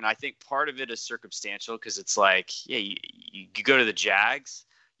disaster, and I think part of it is circumstantial because it's like, yeah, you go to the Jags,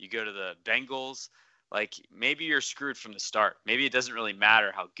 you go to the Bengals, like maybe you're screwed from the start. Maybe it doesn't really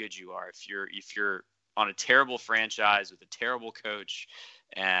matter how good you are if you're on a terrible franchise with a terrible coach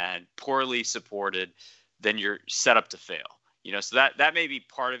and poorly supported, then you're set up to fail. You know, so that may be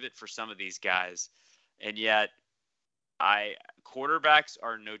part of it for some of these guys. And yet quarterbacks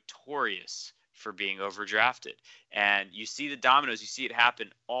are notorious for being overdrafted. And you see the dominoes, you see it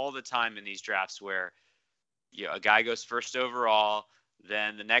happen all the time in these drafts where a guy goes first overall,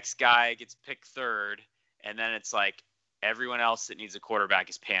 then the next guy gets picked third, and then it's like everyone else that needs a quarterback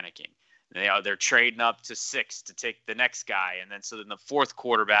is panicking. They're trading up to 6 to take the next guy, and then the fourth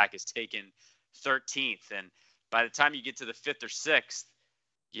quarterback is taken 13th, and by the time you get to the 5th or 6th,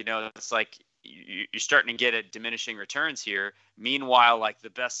 it's like you're starting to get at diminishing returns here. Meanwhile, like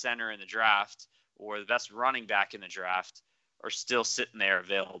the best center in the draft or the best running back in the draft are still sitting there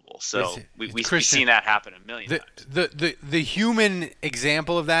available. So we've seen that happen a million times. The human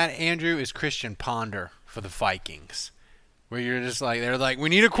example of that, Andrew, is Christian Ponder for the Vikings, where you're just like, they're like, we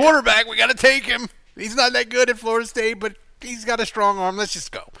need a quarterback. We got to take him. He's not that good at Florida State, but he's got a strong arm. Let's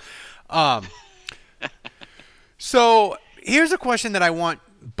just go. So here's a question that I want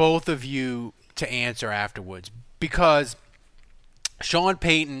both of you to answer afterwards, because Sean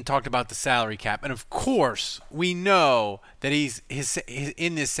Payton talked about the salary cap, and of course we know that he's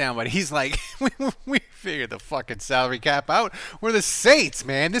in this soundbite. He's like, we figured the fucking salary cap out. We're the Saints,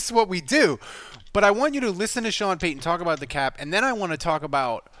 man. This is what we do. But I want you to listen to Sean Payton talk about the cap, and then I want to talk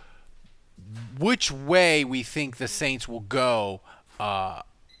about which way we think the Saints will go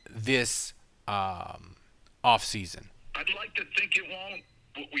this offseason. I'd like to think it won't.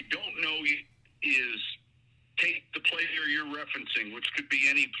 What we don't know is, take the player you're referencing, which could be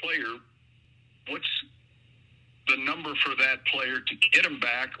any player. What's the number for that player to get him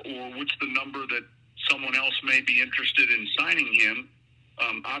back, or what's the number that someone else may be interested in signing him?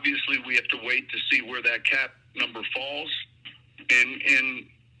 Obviously, we have to wait to see where that cap number falls, and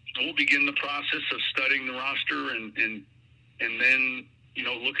we'll begin the process of studying the roster and then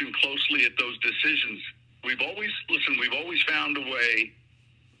looking closely at those decisions. We've always found a way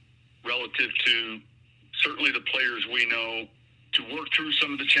relative to certainly the players we know to work through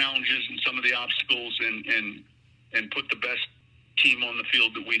some of the challenges and some of the obstacles and put the best team on the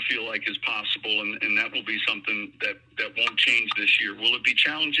field that we feel like is possible, and that will be something that won't change this year. Will it be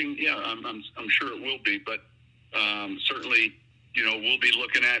challenging? Yeah, I'm sure it will be, but certainly we'll be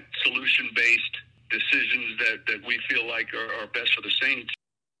looking at solution-based decisions that we feel like are best for the Saints.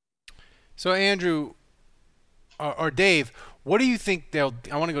 So Andrew or Dave, what do you think I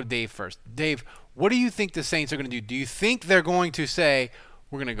want to go to Dave first. Dave, what do you think the Saints are going to do? Do you think they're going to say,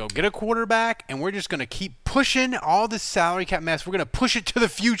 we're going to go get a quarterback and we're just going to keep pushing all this salary cap mess? We're going to push it to the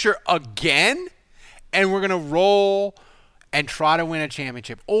future again, and we're going to roll and try to win a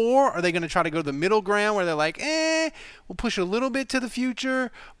championship? Or are they going to try to go to the middle ground where they're like, we'll push a little bit to the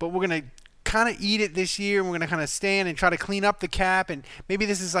future, but we're going to kind of eat it this year, and we're going to kind of stand and try to clean up the cap, and maybe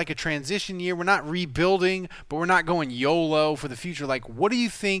this is like a transition year. We're not rebuilding, but we're not going YOLO for the future. Like, what do you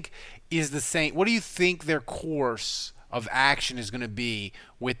think is the Saints? What do you think their course of action is going to be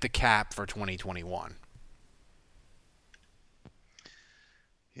with the cap for 2021?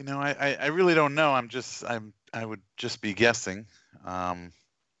 I really don't know. I would just be guessing. But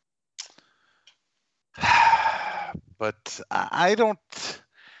I don't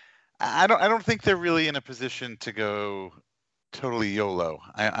think they're really in a position to go totally YOLO.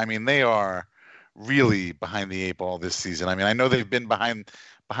 I mean, they are really behind the eight ball this season. I mean, I know they've been behind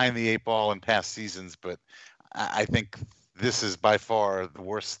the eight ball in past seasons, but I think this is by far the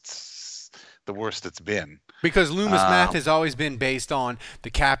worst it's been. Because Loomis math has always been based on the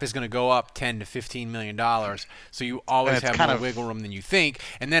cap is going to go up $10 to $15 million, so you always have more wiggle room than you think.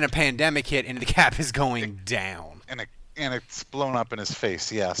 And then a pandemic hit, and the cap is going down. And it's blown up in his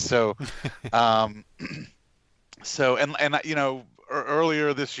face. Yeah. So,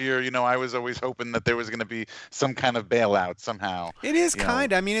 earlier this year, I was always hoping that there was going to be some kind of bailout somehow. It is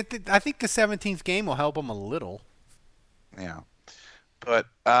kind of. I mean, I think the 17th game will help him a little. Yeah, but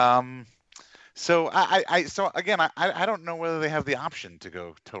so I don't know whether they have the option to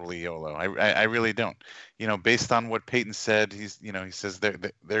go totally YOLO. I really don't. Based on what Peyton said, he says they're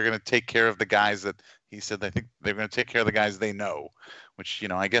going to take care of the guys that he said. I think they're going to take care of the guys they know, which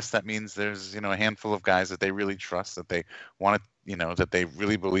I guess that means there's a handful of guys that they really trust, that they want to, that they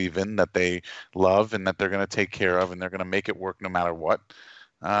really believe in, that they love, and that they're going to take care of, and they're going to make it work no matter what.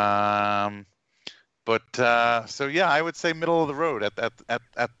 So yeah, I would say middle of the road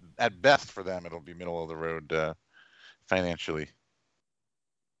at best for them. It'll be middle of the road financially,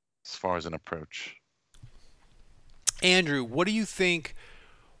 as far as an approach. Andrew, what do you think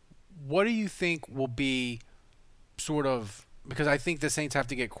will be sort of, because I think the Saints have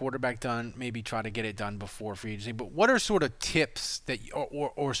to get quarterback done, maybe try to get it done before free agency, but what are sort of tips that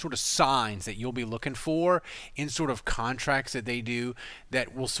or sort of signs that you'll be looking for in sort of contracts that they do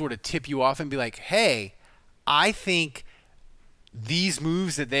that will sort of tip you off and be like, hey, I think these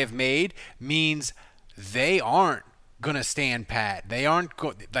moves that they've made means they aren't going to stand pat. They aren't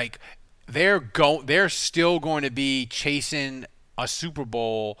they're still going to be chasing a Super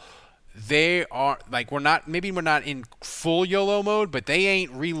Bowl. They are we're not in full YOLO mode, but they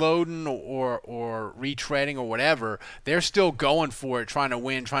ain't reloading or retreading or whatever. They're still going for it, trying to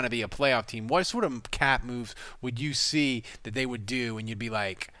win, trying to be a playoff team. What sort of cap moves would you see that they would do, and you'd be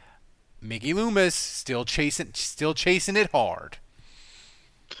like, Mickey Loomis still chasing it hard?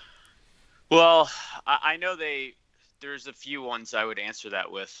 Well, I know there's a few ones I would answer that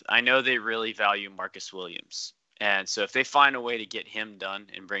with. I know they really value Marcus Williams. And so if they find a way to get him done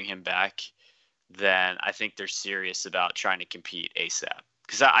and bring him back, then I think they're serious about trying to compete ASAP.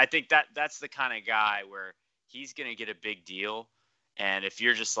 Because I think that's the kind of guy where he's going to get a big deal. And if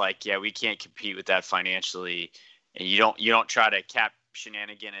you're just like, yeah, we can't compete with that financially, and you don't try to cap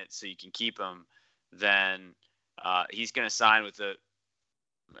shenanigan it so you can keep him, then he's going to sign with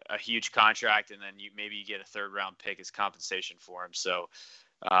a huge contract, and then maybe you get a third round pick as compensation for him. So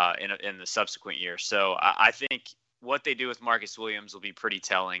in the subsequent year. So I think what they do with Marcus Williams will be pretty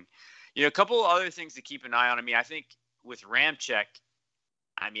telling. A couple of other things to keep an eye on. I mean, I think with Ramczyk,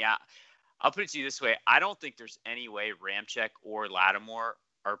 I'll put it to you this way. I don't think there's any way Ramczyk or Lattimore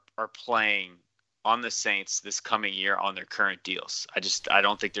are playing on the Saints this coming year on their current deals. I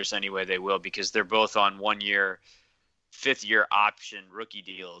don't think there's any way they will, because they're both on 1 year, 5th year option rookie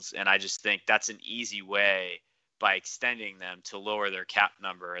deals. And I just think that's an easy way by extending them to lower their cap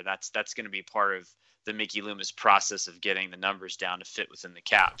number. And that's going to be part of the Mickey Loomis process of getting the numbers down to fit within the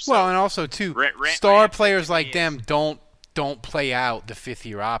cap. So, well, and also too, star players like them don't play out the 5th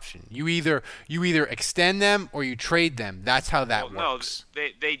year option. You either extend them or you trade them. That's how that works. No,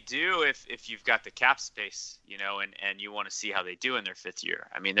 they do if you've got the cap space, and you want to see how they do in their 5th year.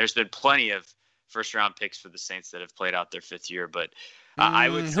 I mean, there's been plenty of first round picks for the Saints that have played out their 5th year, but I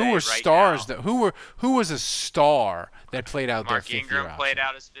would say who were right stars now, who was a star that played out their 5th year? Mark Ingram played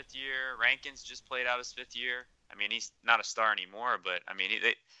out his 5th year. Rankins just played out his 5th year. I mean, he's not a star anymore, but I mean,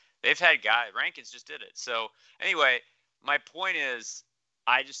 they've had guys. Rankins just did it. So anyway, my point is,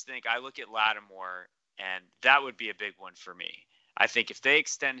 I just think I look at Lattimore, and that would be a big one for me. I think if they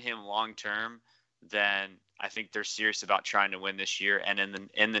extend him long term, then I think they're serious about trying to win this year and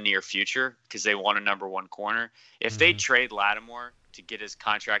in the near future, because they want a number 1 corner. If they trade Lattimore to get his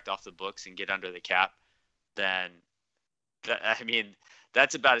contract off the books and get under the cap, then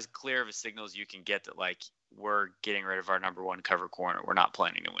that's about as clear of a signal as you can get that, like, we're getting rid of our number 1 cover corner. We're not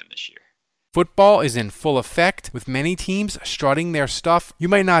planning to win this year. Football is in full effect, with many teams strutting their stuff. You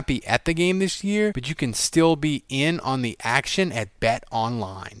might not be at the game this year, but you can still be in on the action at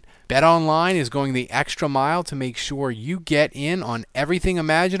BetOnline. BetOnline is going the extra mile to make sure you get in on everything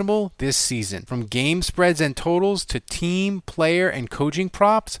imaginable this season. From game spreads and totals to team, player, and coaching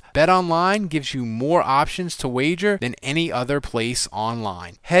props, BetOnline gives you more options to wager than any other place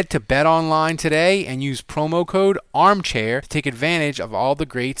online. Head to BetOnline today and use promo code ARMCHAIR to take advantage of all the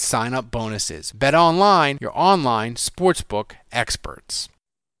great sign-up bonuses. BetOnline, your online sportsbook experts.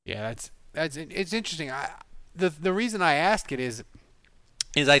 Yeah, it's interesting. The reason I ask it is,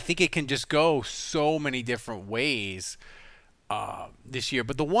 is I think it can just go so many different ways this year.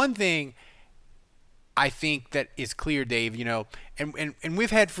 But the one thing I think that is clear, Dave, and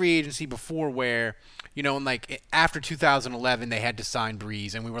we've had free agency before where, like after 2011, they had to sign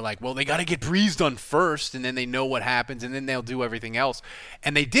Breeze, and we were like, well, they got to get Breeze done first, and then they know what happens, and then they'll do everything else.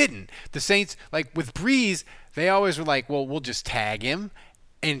 And they didn't. The Saints, like with Breeze, they always were like, well, we'll just tag him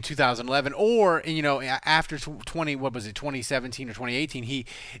in 2011, or after 2017 or 2018,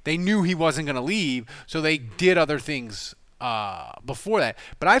 they knew he wasn't going to leave, so they did other things before that.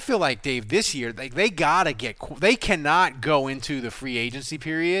 But I feel like, Dave, this year they cannot go into the free agency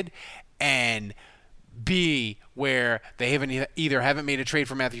period and be where they haven't made a trade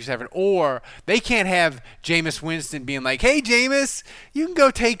for Matthew Stafford, or they can't have Jameis Winston being like, hey Jameis, you can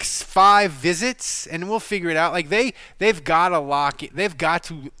go take 5 visits and we'll figure it out. Like they've got to lock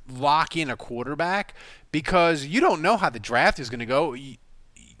in a quarterback, because you don't know how the draft is going to go.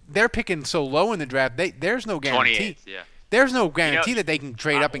 They're picking so low in the draft, there's no guarantee. Yeah. There's no guarantee that they can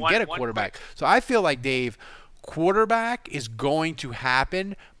trade up and get a quarterback. So I feel like, Dave, quarterback is going to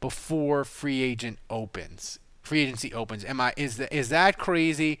happen before free agency opens. Is that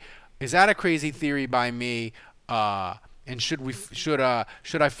crazy? Is that a crazy theory by me? And should I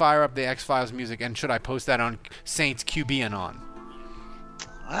fire up the X-Files music, and should I post that on Saints QB and on?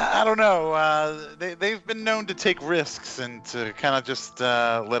 I don't know. They've been known to take risks and to kind of just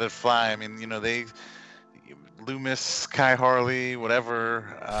let it fly. I mean, Loomis, Kai Harley, whatever.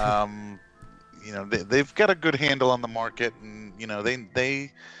 They've got a good handle on the market, and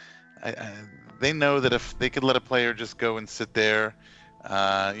they know that if they could let a player just go and sit there,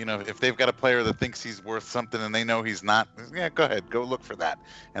 if they've got a player that thinks he's worth something and they know he's not, go ahead, go look for that,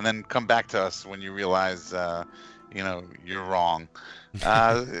 and then come back to us when you realize, you're wrong.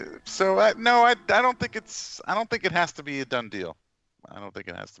 I don't think it has to be a done deal.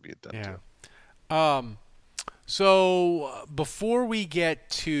 Deal. So before we get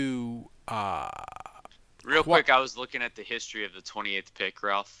to real quick, I was looking at the history of the 28th pick,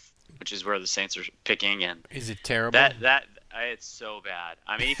 Ralph, which is where the Saints are picking, and is it terrible? That it's so bad.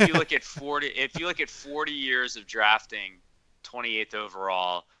 I mean, if you look at 40 years of drafting 28th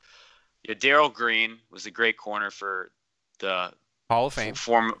overall, Darryl Green was a great corner for the Hall of Fame,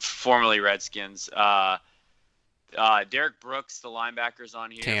 formerly Redskins. Derek Brooks, the linebacker's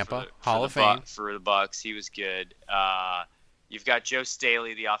on here. Tampa, Hall of Fame. For the Bucks. He was good. You've got Joe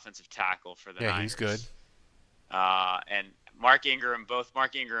Staley, the offensive tackle for the Niners. Yeah, he's good. And Mark Ingram, both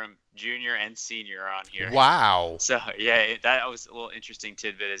Mark Ingram Jr. and Sr. are on here. Wow. So, yeah, that was a little interesting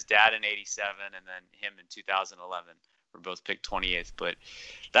tidbit. His dad in 87 and then him in 2011 were both picked 28th. But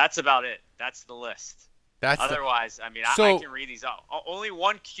that's about it. That's the list. Otherwise, I can read these out. Only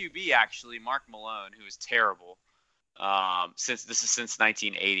one QB, actually, Mark Malone, who was terrible. Since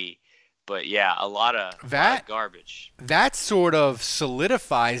 1980, but yeah, a lot of garbage. That sort of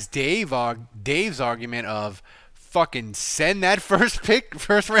solidifies Dave's argument of fucking send that first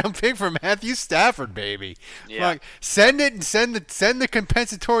round pick for Matthew Stafford, baby. Yeah. Like, send it and send the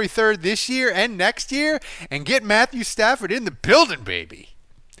compensatory third this year and next year, and get Matthew Stafford in the building, baby.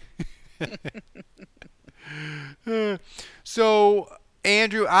 So,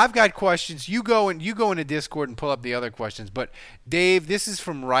 Andrew, I've got questions. You go into Discord and pull up the other questions. But Dave, this is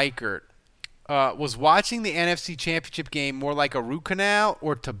from Reichert. Was watching the NFC Championship game more like a root canal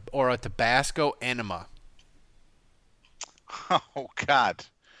or a Tabasco enema? Oh God.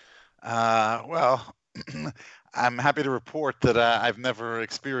 Well, I'm happy to report that I've never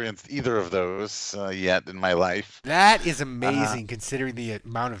experienced either of those yet in my life. That is amazing, considering the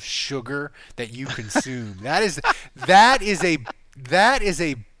amount of sugar that you consume. That is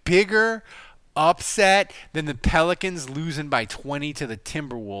a bigger upset than the Pelicans losing by 20 to the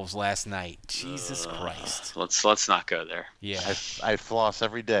Timberwolves last night. Jesus Christ. Let's not go there. Yeah. I floss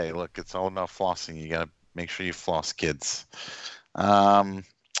every day. Look, it's all about flossing. You got to make sure you floss, kids. I'm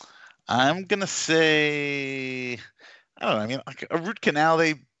going to say, I don't know. I mean, like a root canal,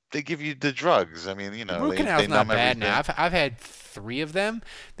 they give you the drugs. I mean, root canal's not bad now. I've had 3 of them.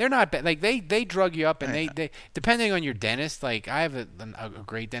 They're not bad. Like they drug you up, and they depending on your dentist. Like I have a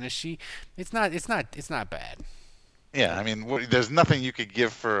great dentist. It's not bad. Yeah, I mean, there's nothing you could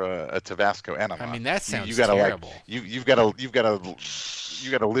give for a Tabasco enema. I mean, that sounds you gotta, terrible. Like, you've got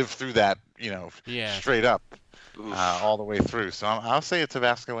to live through that, straight up, all the way through. So I'll say a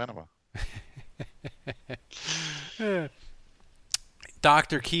Tabasco enema.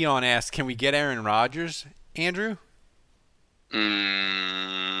 Dr. Keon asks, can we get Aaron Rodgers, Andrew?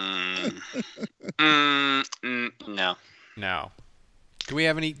 No. Do we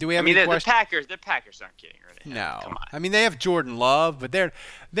have any questions? The Packers aren't getting rid of him. No. Come on. I mean, they have Jordan Love, but they're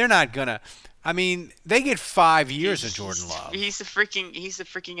not gonna. I mean, they get 5 years of Jordan Love. He's the freaking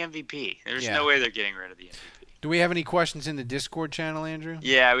MVP. There's no way they're getting rid of the MVP. Do we have any questions in the Discord channel, Andrew?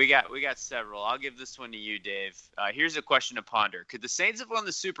 Yeah, we got several. I'll give this one to you, Dave. Here's a question to ponder. Could the Saints have won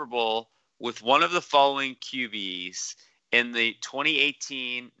the Super Bowl with one of the following QBs in the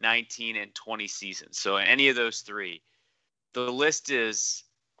 2018, 19, and 20 seasons? So any of those three. The list is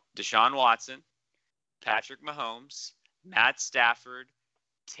Deshaun Watson, Patrick Mahomes, Matt Stafford,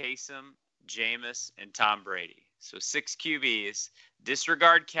 Taysom, Jameis, and Tom Brady. So 6 QBs.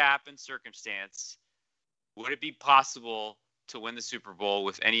 Disregard cap and circumstance. Would it be possible to win the Super Bowl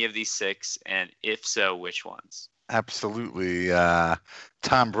with any of these 6? And if so, which ones? Absolutely.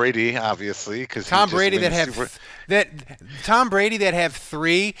 Tom Brady, obviously, because Tom Brady that have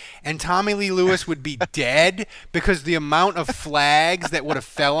 3, and Tommy Lee Lewis would be dead because the amount of flags that would have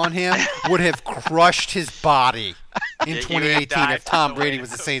fell on him would have crushed his body in 2018 if Tom Brady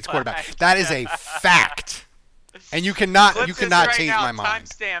was the Saints quarterback. That is a fact. And you cannot change my mind.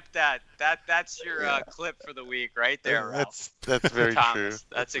 Timestamp that. That's your clip for the week right there, Ralph. That's very true.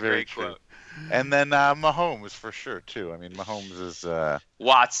 That's a great quote. And then Mahomes for sure too. I mean, Mahomes is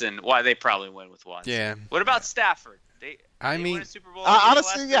Watson. Why they probably win with Watson. Yeah. What about Stafford? They win a Super Bowl.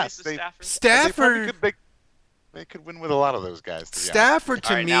 Honestly, yes. Stafford. They could win with a lot of those guys. Stafford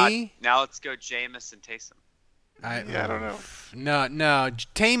to me. Now let's go Jameis and Taysom. I don't know. No.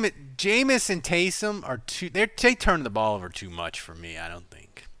 Jameis and Taysom are too. They turn the ball over too much for me. I don't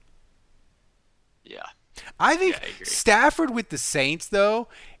think. Yeah. I think Stafford with the Saints though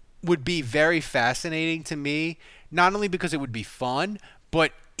would be very fascinating to me. Not only because it would be fun,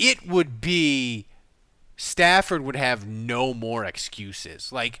 but it would be. Stafford would have no more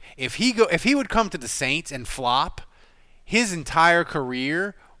excuses. Like if he would come to the Saints and flop, his entire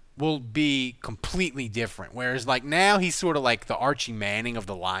career will be completely different. Whereas like now he's sort of like the Archie Manning of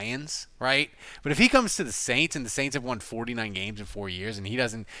the Lions, right? But if he comes to the Saints and the Saints have won 49 games in 4 years and he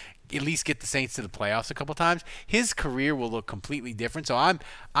doesn't at least get the Saints to the playoffs a couple times, his career will look completely different. So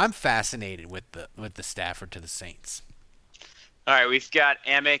I'm fascinated with the Stafford to the Saints. All right, we've got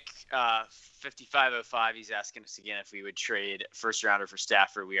Amick 5505. He's asking us again if we would trade first rounder for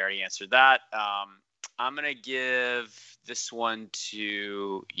Stafford. We already answered that. I'm going to give this one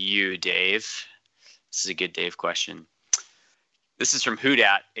to you, Dave. This is a good Dave question. This is from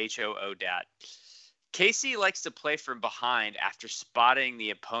Hoodat, H-O-O-Dat. Casey likes to play from behind after spotting the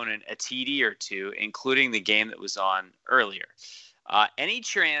opponent a TD or two, including the game that was on earlier. Any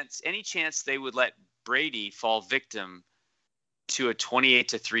chance they would let Brady fall victim to a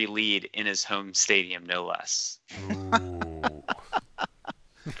 28-3 lead in his home stadium, no less?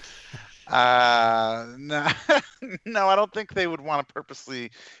 No, I don't think they would want to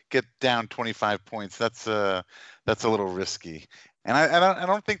purposely get down 25 points. That's a little risky, and I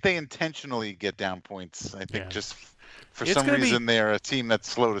don't think they intentionally get down points. I think just for some reason they're a team that's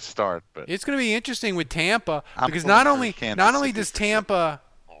slow to start. But it's going to be interesting with Tampa because not only does Tampa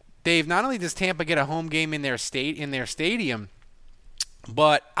get a home game in their stadium,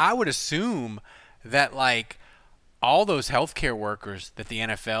 but I would assume that like all those healthcare workers that the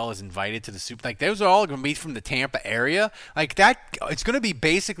NFL has invited to the Super, like those are all going to be from the Tampa area. Like that, it's going to be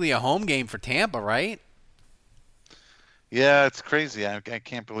basically a home game for Tampa, right? Yeah, it's crazy. I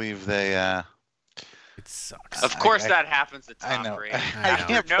can't believe they. It sucks. Of course, that happens to Tom I know. Brady. I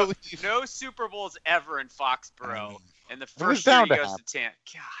can't believe no Super Bowls ever in Foxborough, and the first year he goes to Tampa.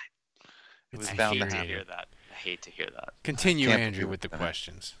 God, it was bound to happen. I hate to hear that. Continue, Andrew, with the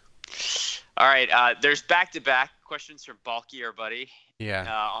questions. All right, there's back-to-back questions from Balky, our buddy.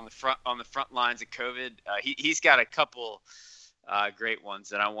 Yeah. On the front lines of COVID, he's got a couple great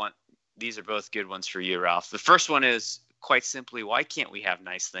ones, and these are both good ones for you, Ralph. The first one is quite simply, why can't we have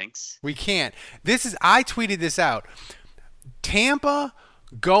nice things? We can't. I tweeted this out. Tampa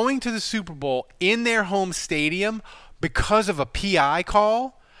going to the Super Bowl in their home stadium because of a PI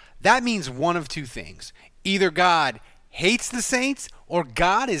call. That means one of two things: either God hates the Saints, or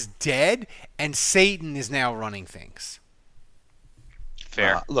God is dead and Satan is now running things.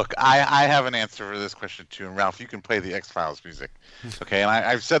 Fair. Look, I have an answer for this question too, and Ralph, you can play the X-Files music. Okay, and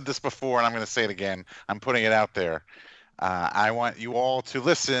I've said this before, and I'm going to say it again. I'm putting it out there. I want you all to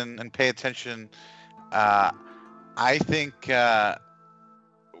listen and pay attention. I think,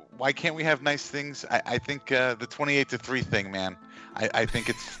 why can't we have nice things? I think the 28-3 thing, man. I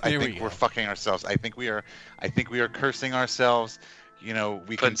think we're fucking ourselves. I think we are cursing ourselves. You know,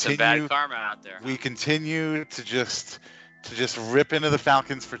 we putting some bad karma out there. We continue to just to just rip into the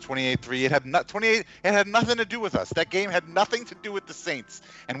Falcons for 28-3. It had nothing to do with us. That game had nothing to do with the Saints,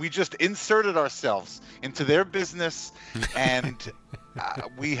 and we just inserted ourselves into their business, and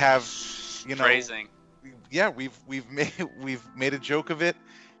we have, phrasing. Yeah, we've made a joke of it,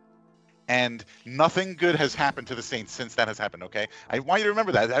 and nothing good has happened to the Saints since that has happened. Okay, I want you to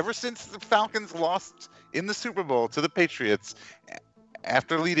remember that. Ever since the Falcons lost in the Super Bowl to the Patriots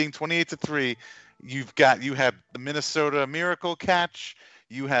after leading 28-3. You had the Minnesota Miracle catch.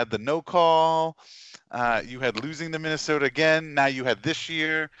 You had the no call. You had losing to Minnesota again. Now you had this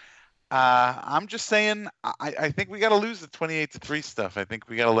year. I'm just saying, I think we got to lose the 28-3 stuff. I think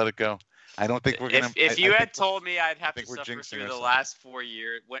we got to let it go. I don't think we're going to. If you had told me I'd have to suffer through the last 4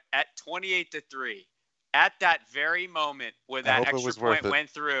 years, at 28-3, at that very moment where that extra point went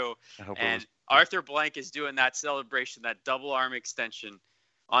through, and Arthur Blank is doing that celebration, that double arm extension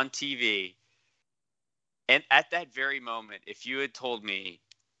on TV. And at that very moment, if you had told me,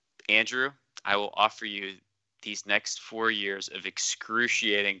 Andrew, I will offer you these next 4 years of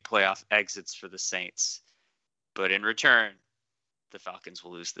excruciating playoff exits for the Saints, but in return, the Falcons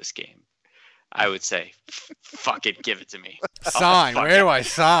will lose this game, I would say, fuck it, give it to me. Sign. Where do I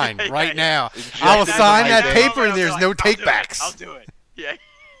sign? Right now. I will sign that paper and there's no takebacks. I'll do it. Yeah.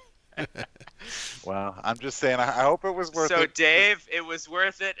 Well, I'm just saying, I hope it was worth it. So, Dave, it was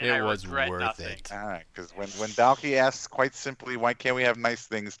worth it, and I regret worth nothing. It. All right, because when Balky asks quite simply, why can't we have nice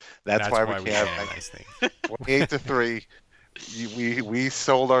things? That's why we can't have nice things. 28-3, we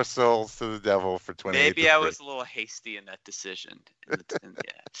sold our souls to the devil for 28-3. Maybe I was a little hasty in that decision.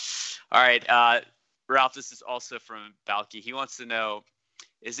 All right, Ralph, this is also from Balky. He wants to know,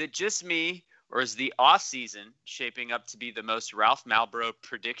 is it just me, or is the off season shaping up to be the most Ralph Malbrough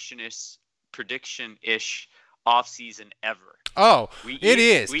prediction-ish off season ever? Oh, it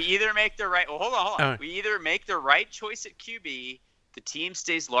is. We either make the right. Well, hold on. We either make the right choice at QB, the team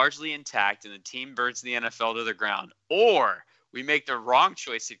stays largely intact, and the team burns the NFL to the ground, or we make the wrong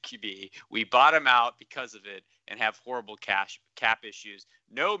choice at QB, we bottom out because of it, and have horrible cap issues.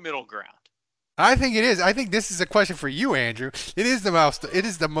 No middle ground. I think it is. I think this is a question for you, Andrew. It is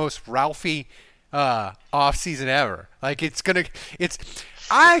the most Ralphie off season ever. Like I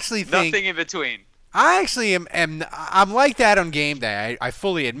actually think nothing in between. I actually I'm like that on game day. I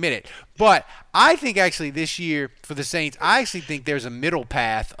fully admit it. But I think actually this year for the Saints, I actually think there's a middle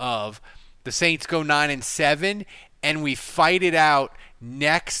path of the Saints go 9-7 and we fight it out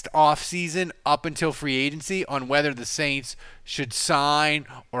next offseason up until free agency on whether the Saints should sign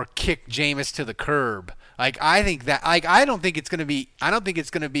or kick Jameis to the curb. I don't think it's going to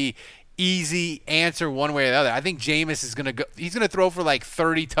be easy answer one way or the other. I think Jameis is going to go. He's going to throw for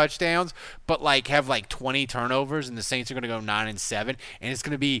 30 touchdowns, but have 20 turnovers, and the Saints are going to go 9-7, and it's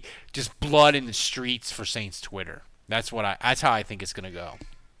going to be just blood in the streets for Saints Twitter. That's how I think it's going to go.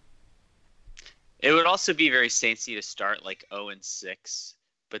 It would also be very Saintsy to start 0-6,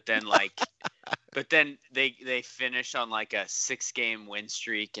 but then but then they finish on a 6-game win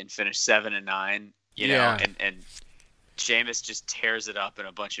streak and finish 7-9. You know, and Jameis just tears it up in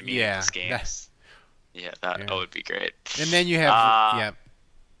a bunch of meaningless games. That would be great. And then you have All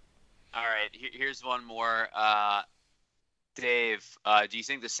right, here's one more. Dave, do you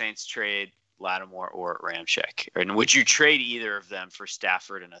think the Saints trade Lattimore or Ramczyk? And would you trade either of them for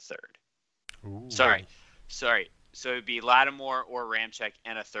Stafford and a third? Ooh. Sorry. So it'd be Lattimore or Ramczyk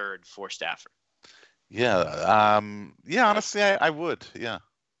and a third for Stafford. Yeah. Honestly, I would. Yeah,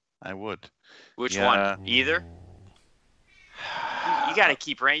 I would. Which one? Either. You got to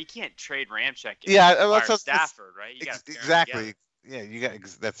keep You can't trade Ramczyk. And Stafford, right? You exactly. Yeah,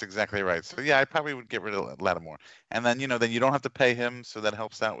 that's exactly right. So I probably would get rid of Lattimore, and then you don't have to pay him, so that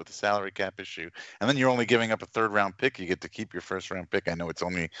helps out with the salary cap issue. And then you're only giving up a third-round pick. You get to keep your first-round pick. I know it's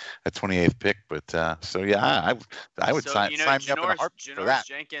only a 28th pick, but I would sign me up in a heartbeat for that.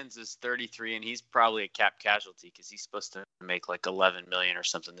 Jenkins is 33, and he's probably a cap casualty because he's supposed to make $11 million or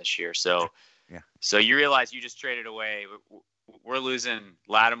something this year. So So you realize you just traded away. We're losing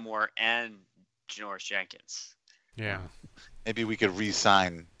Lattimore and Janoris Jenkins. Yeah. Maybe we could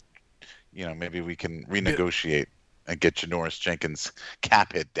re-sign, maybe we can renegotiate and get Janoris Jenkins'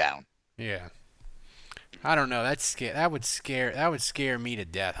 cap hit down. Yeah. I don't know. That would scare me to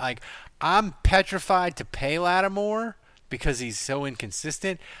death. I'm petrified to pay Lattimore because he's so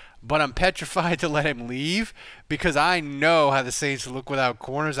inconsistent, but I'm petrified to let him leave because I know how the Saints look without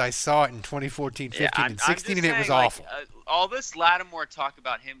corners. I saw it in 2014, 15, and 16, and it was awful. All this Lattimore talk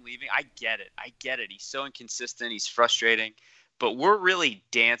about him leaving, I get it. He's so inconsistent. He's frustrating. But we're really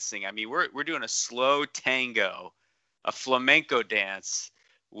dancing. I mean, we're doing a slow tango, a flamenco dance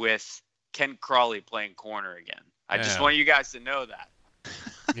with Ken Crawley playing corner again. I just want you guys to know that.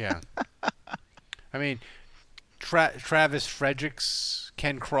 Yeah. I mean, Travis Fredericks,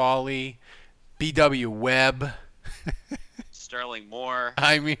 Ken Crawley, B.W. Webb. Sterling Moore.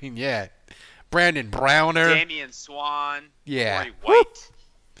 I mean, yeah. Brandon Browner. Damian Swan. Yeah. Corey White.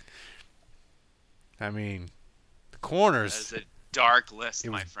 I mean, the corners. That was a dark list,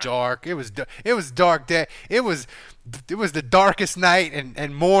 my friend. Dark. It was dark day. It was the darkest night,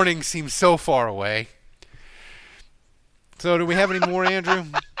 and morning seems so far away. So do we have any more, Andrew?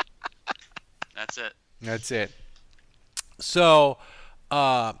 That's it. So,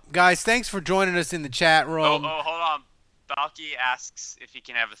 guys, thanks for joining us in the chat room. Oh, hold on. Balky asks if he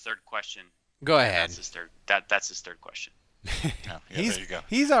can have a third question. Go ahead. That's his third question. There you go.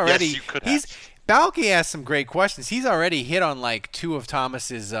 He's already. Yes, you could Balky asked some great questions. He's already hit on like two of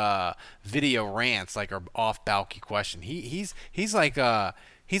Thomas's video rants, like our off Balky question. He's like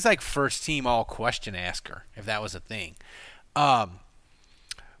first team all question asker, if that was a thing. Timestamp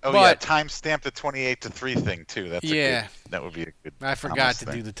the 28-3 thing too. That would be a good. I forgot to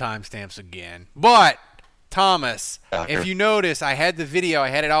do the timestamps again, but. Thomas, if you notice, I had the video. I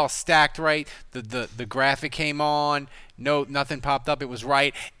had it all stacked right. The graphic came on. No, nothing popped up. It was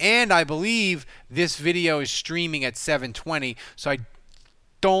right. And I believe this video is streaming at 7:20. So I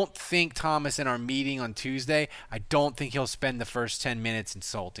don't think Thomas in our meeting on Tuesday, I don't think he'll spend the first 10 minutes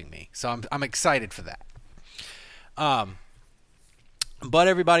insulting me. So I'm excited for that. But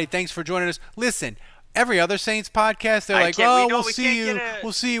everybody, thanks for joining us. Listen. Every other Saints podcast, they're like, we'll see you.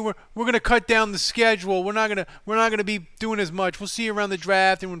 We'll see you. We're gonna cut down the schedule. We're not gonna be doing as much. We'll see you around the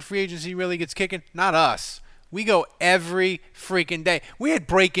draft and when free agency really gets kicking. Not us. We go every freaking day. We had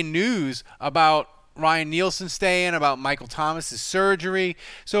breaking news about Ryan Nielsen staying, about Michael Thomas's surgery.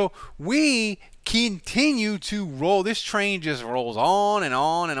 So we continue to roll. This train just rolls on and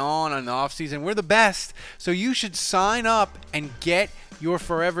on and on in the offseason. We're the best. So you should sign up and get your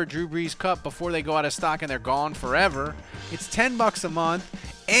Forever Drew Brees Cup before they go out of stock and they're gone forever. It's $10 a month,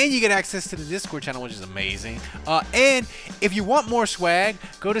 and you get access to the Discord channel, which is amazing. And if you want more swag,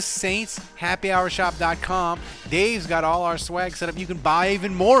 go to saintshappyhourshop.com. Dave's got all our swag set up. You can buy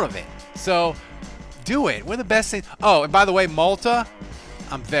even more of it. So do it. We're the best Saints. Oh, and by the way, Malta,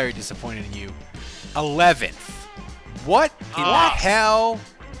 I'm very disappointed in you. 11th. What in the hell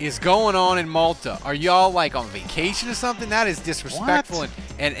is going on in Malta? Are y'all like on vacation or something? That is disrespectful,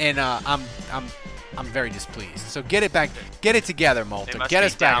 and I'm very displeased. So get it back, get it together, Malta. Get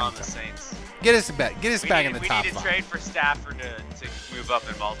us back in the Saints. Get us back in the top 5. We need to trade for Stafford to move up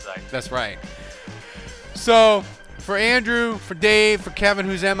in Malta. That's right. So for Andrew, for Dave, for Kevin,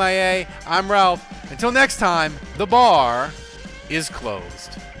 who's MIA, I'm Ralph. Until next time, the bar is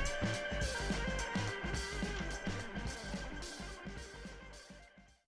closed.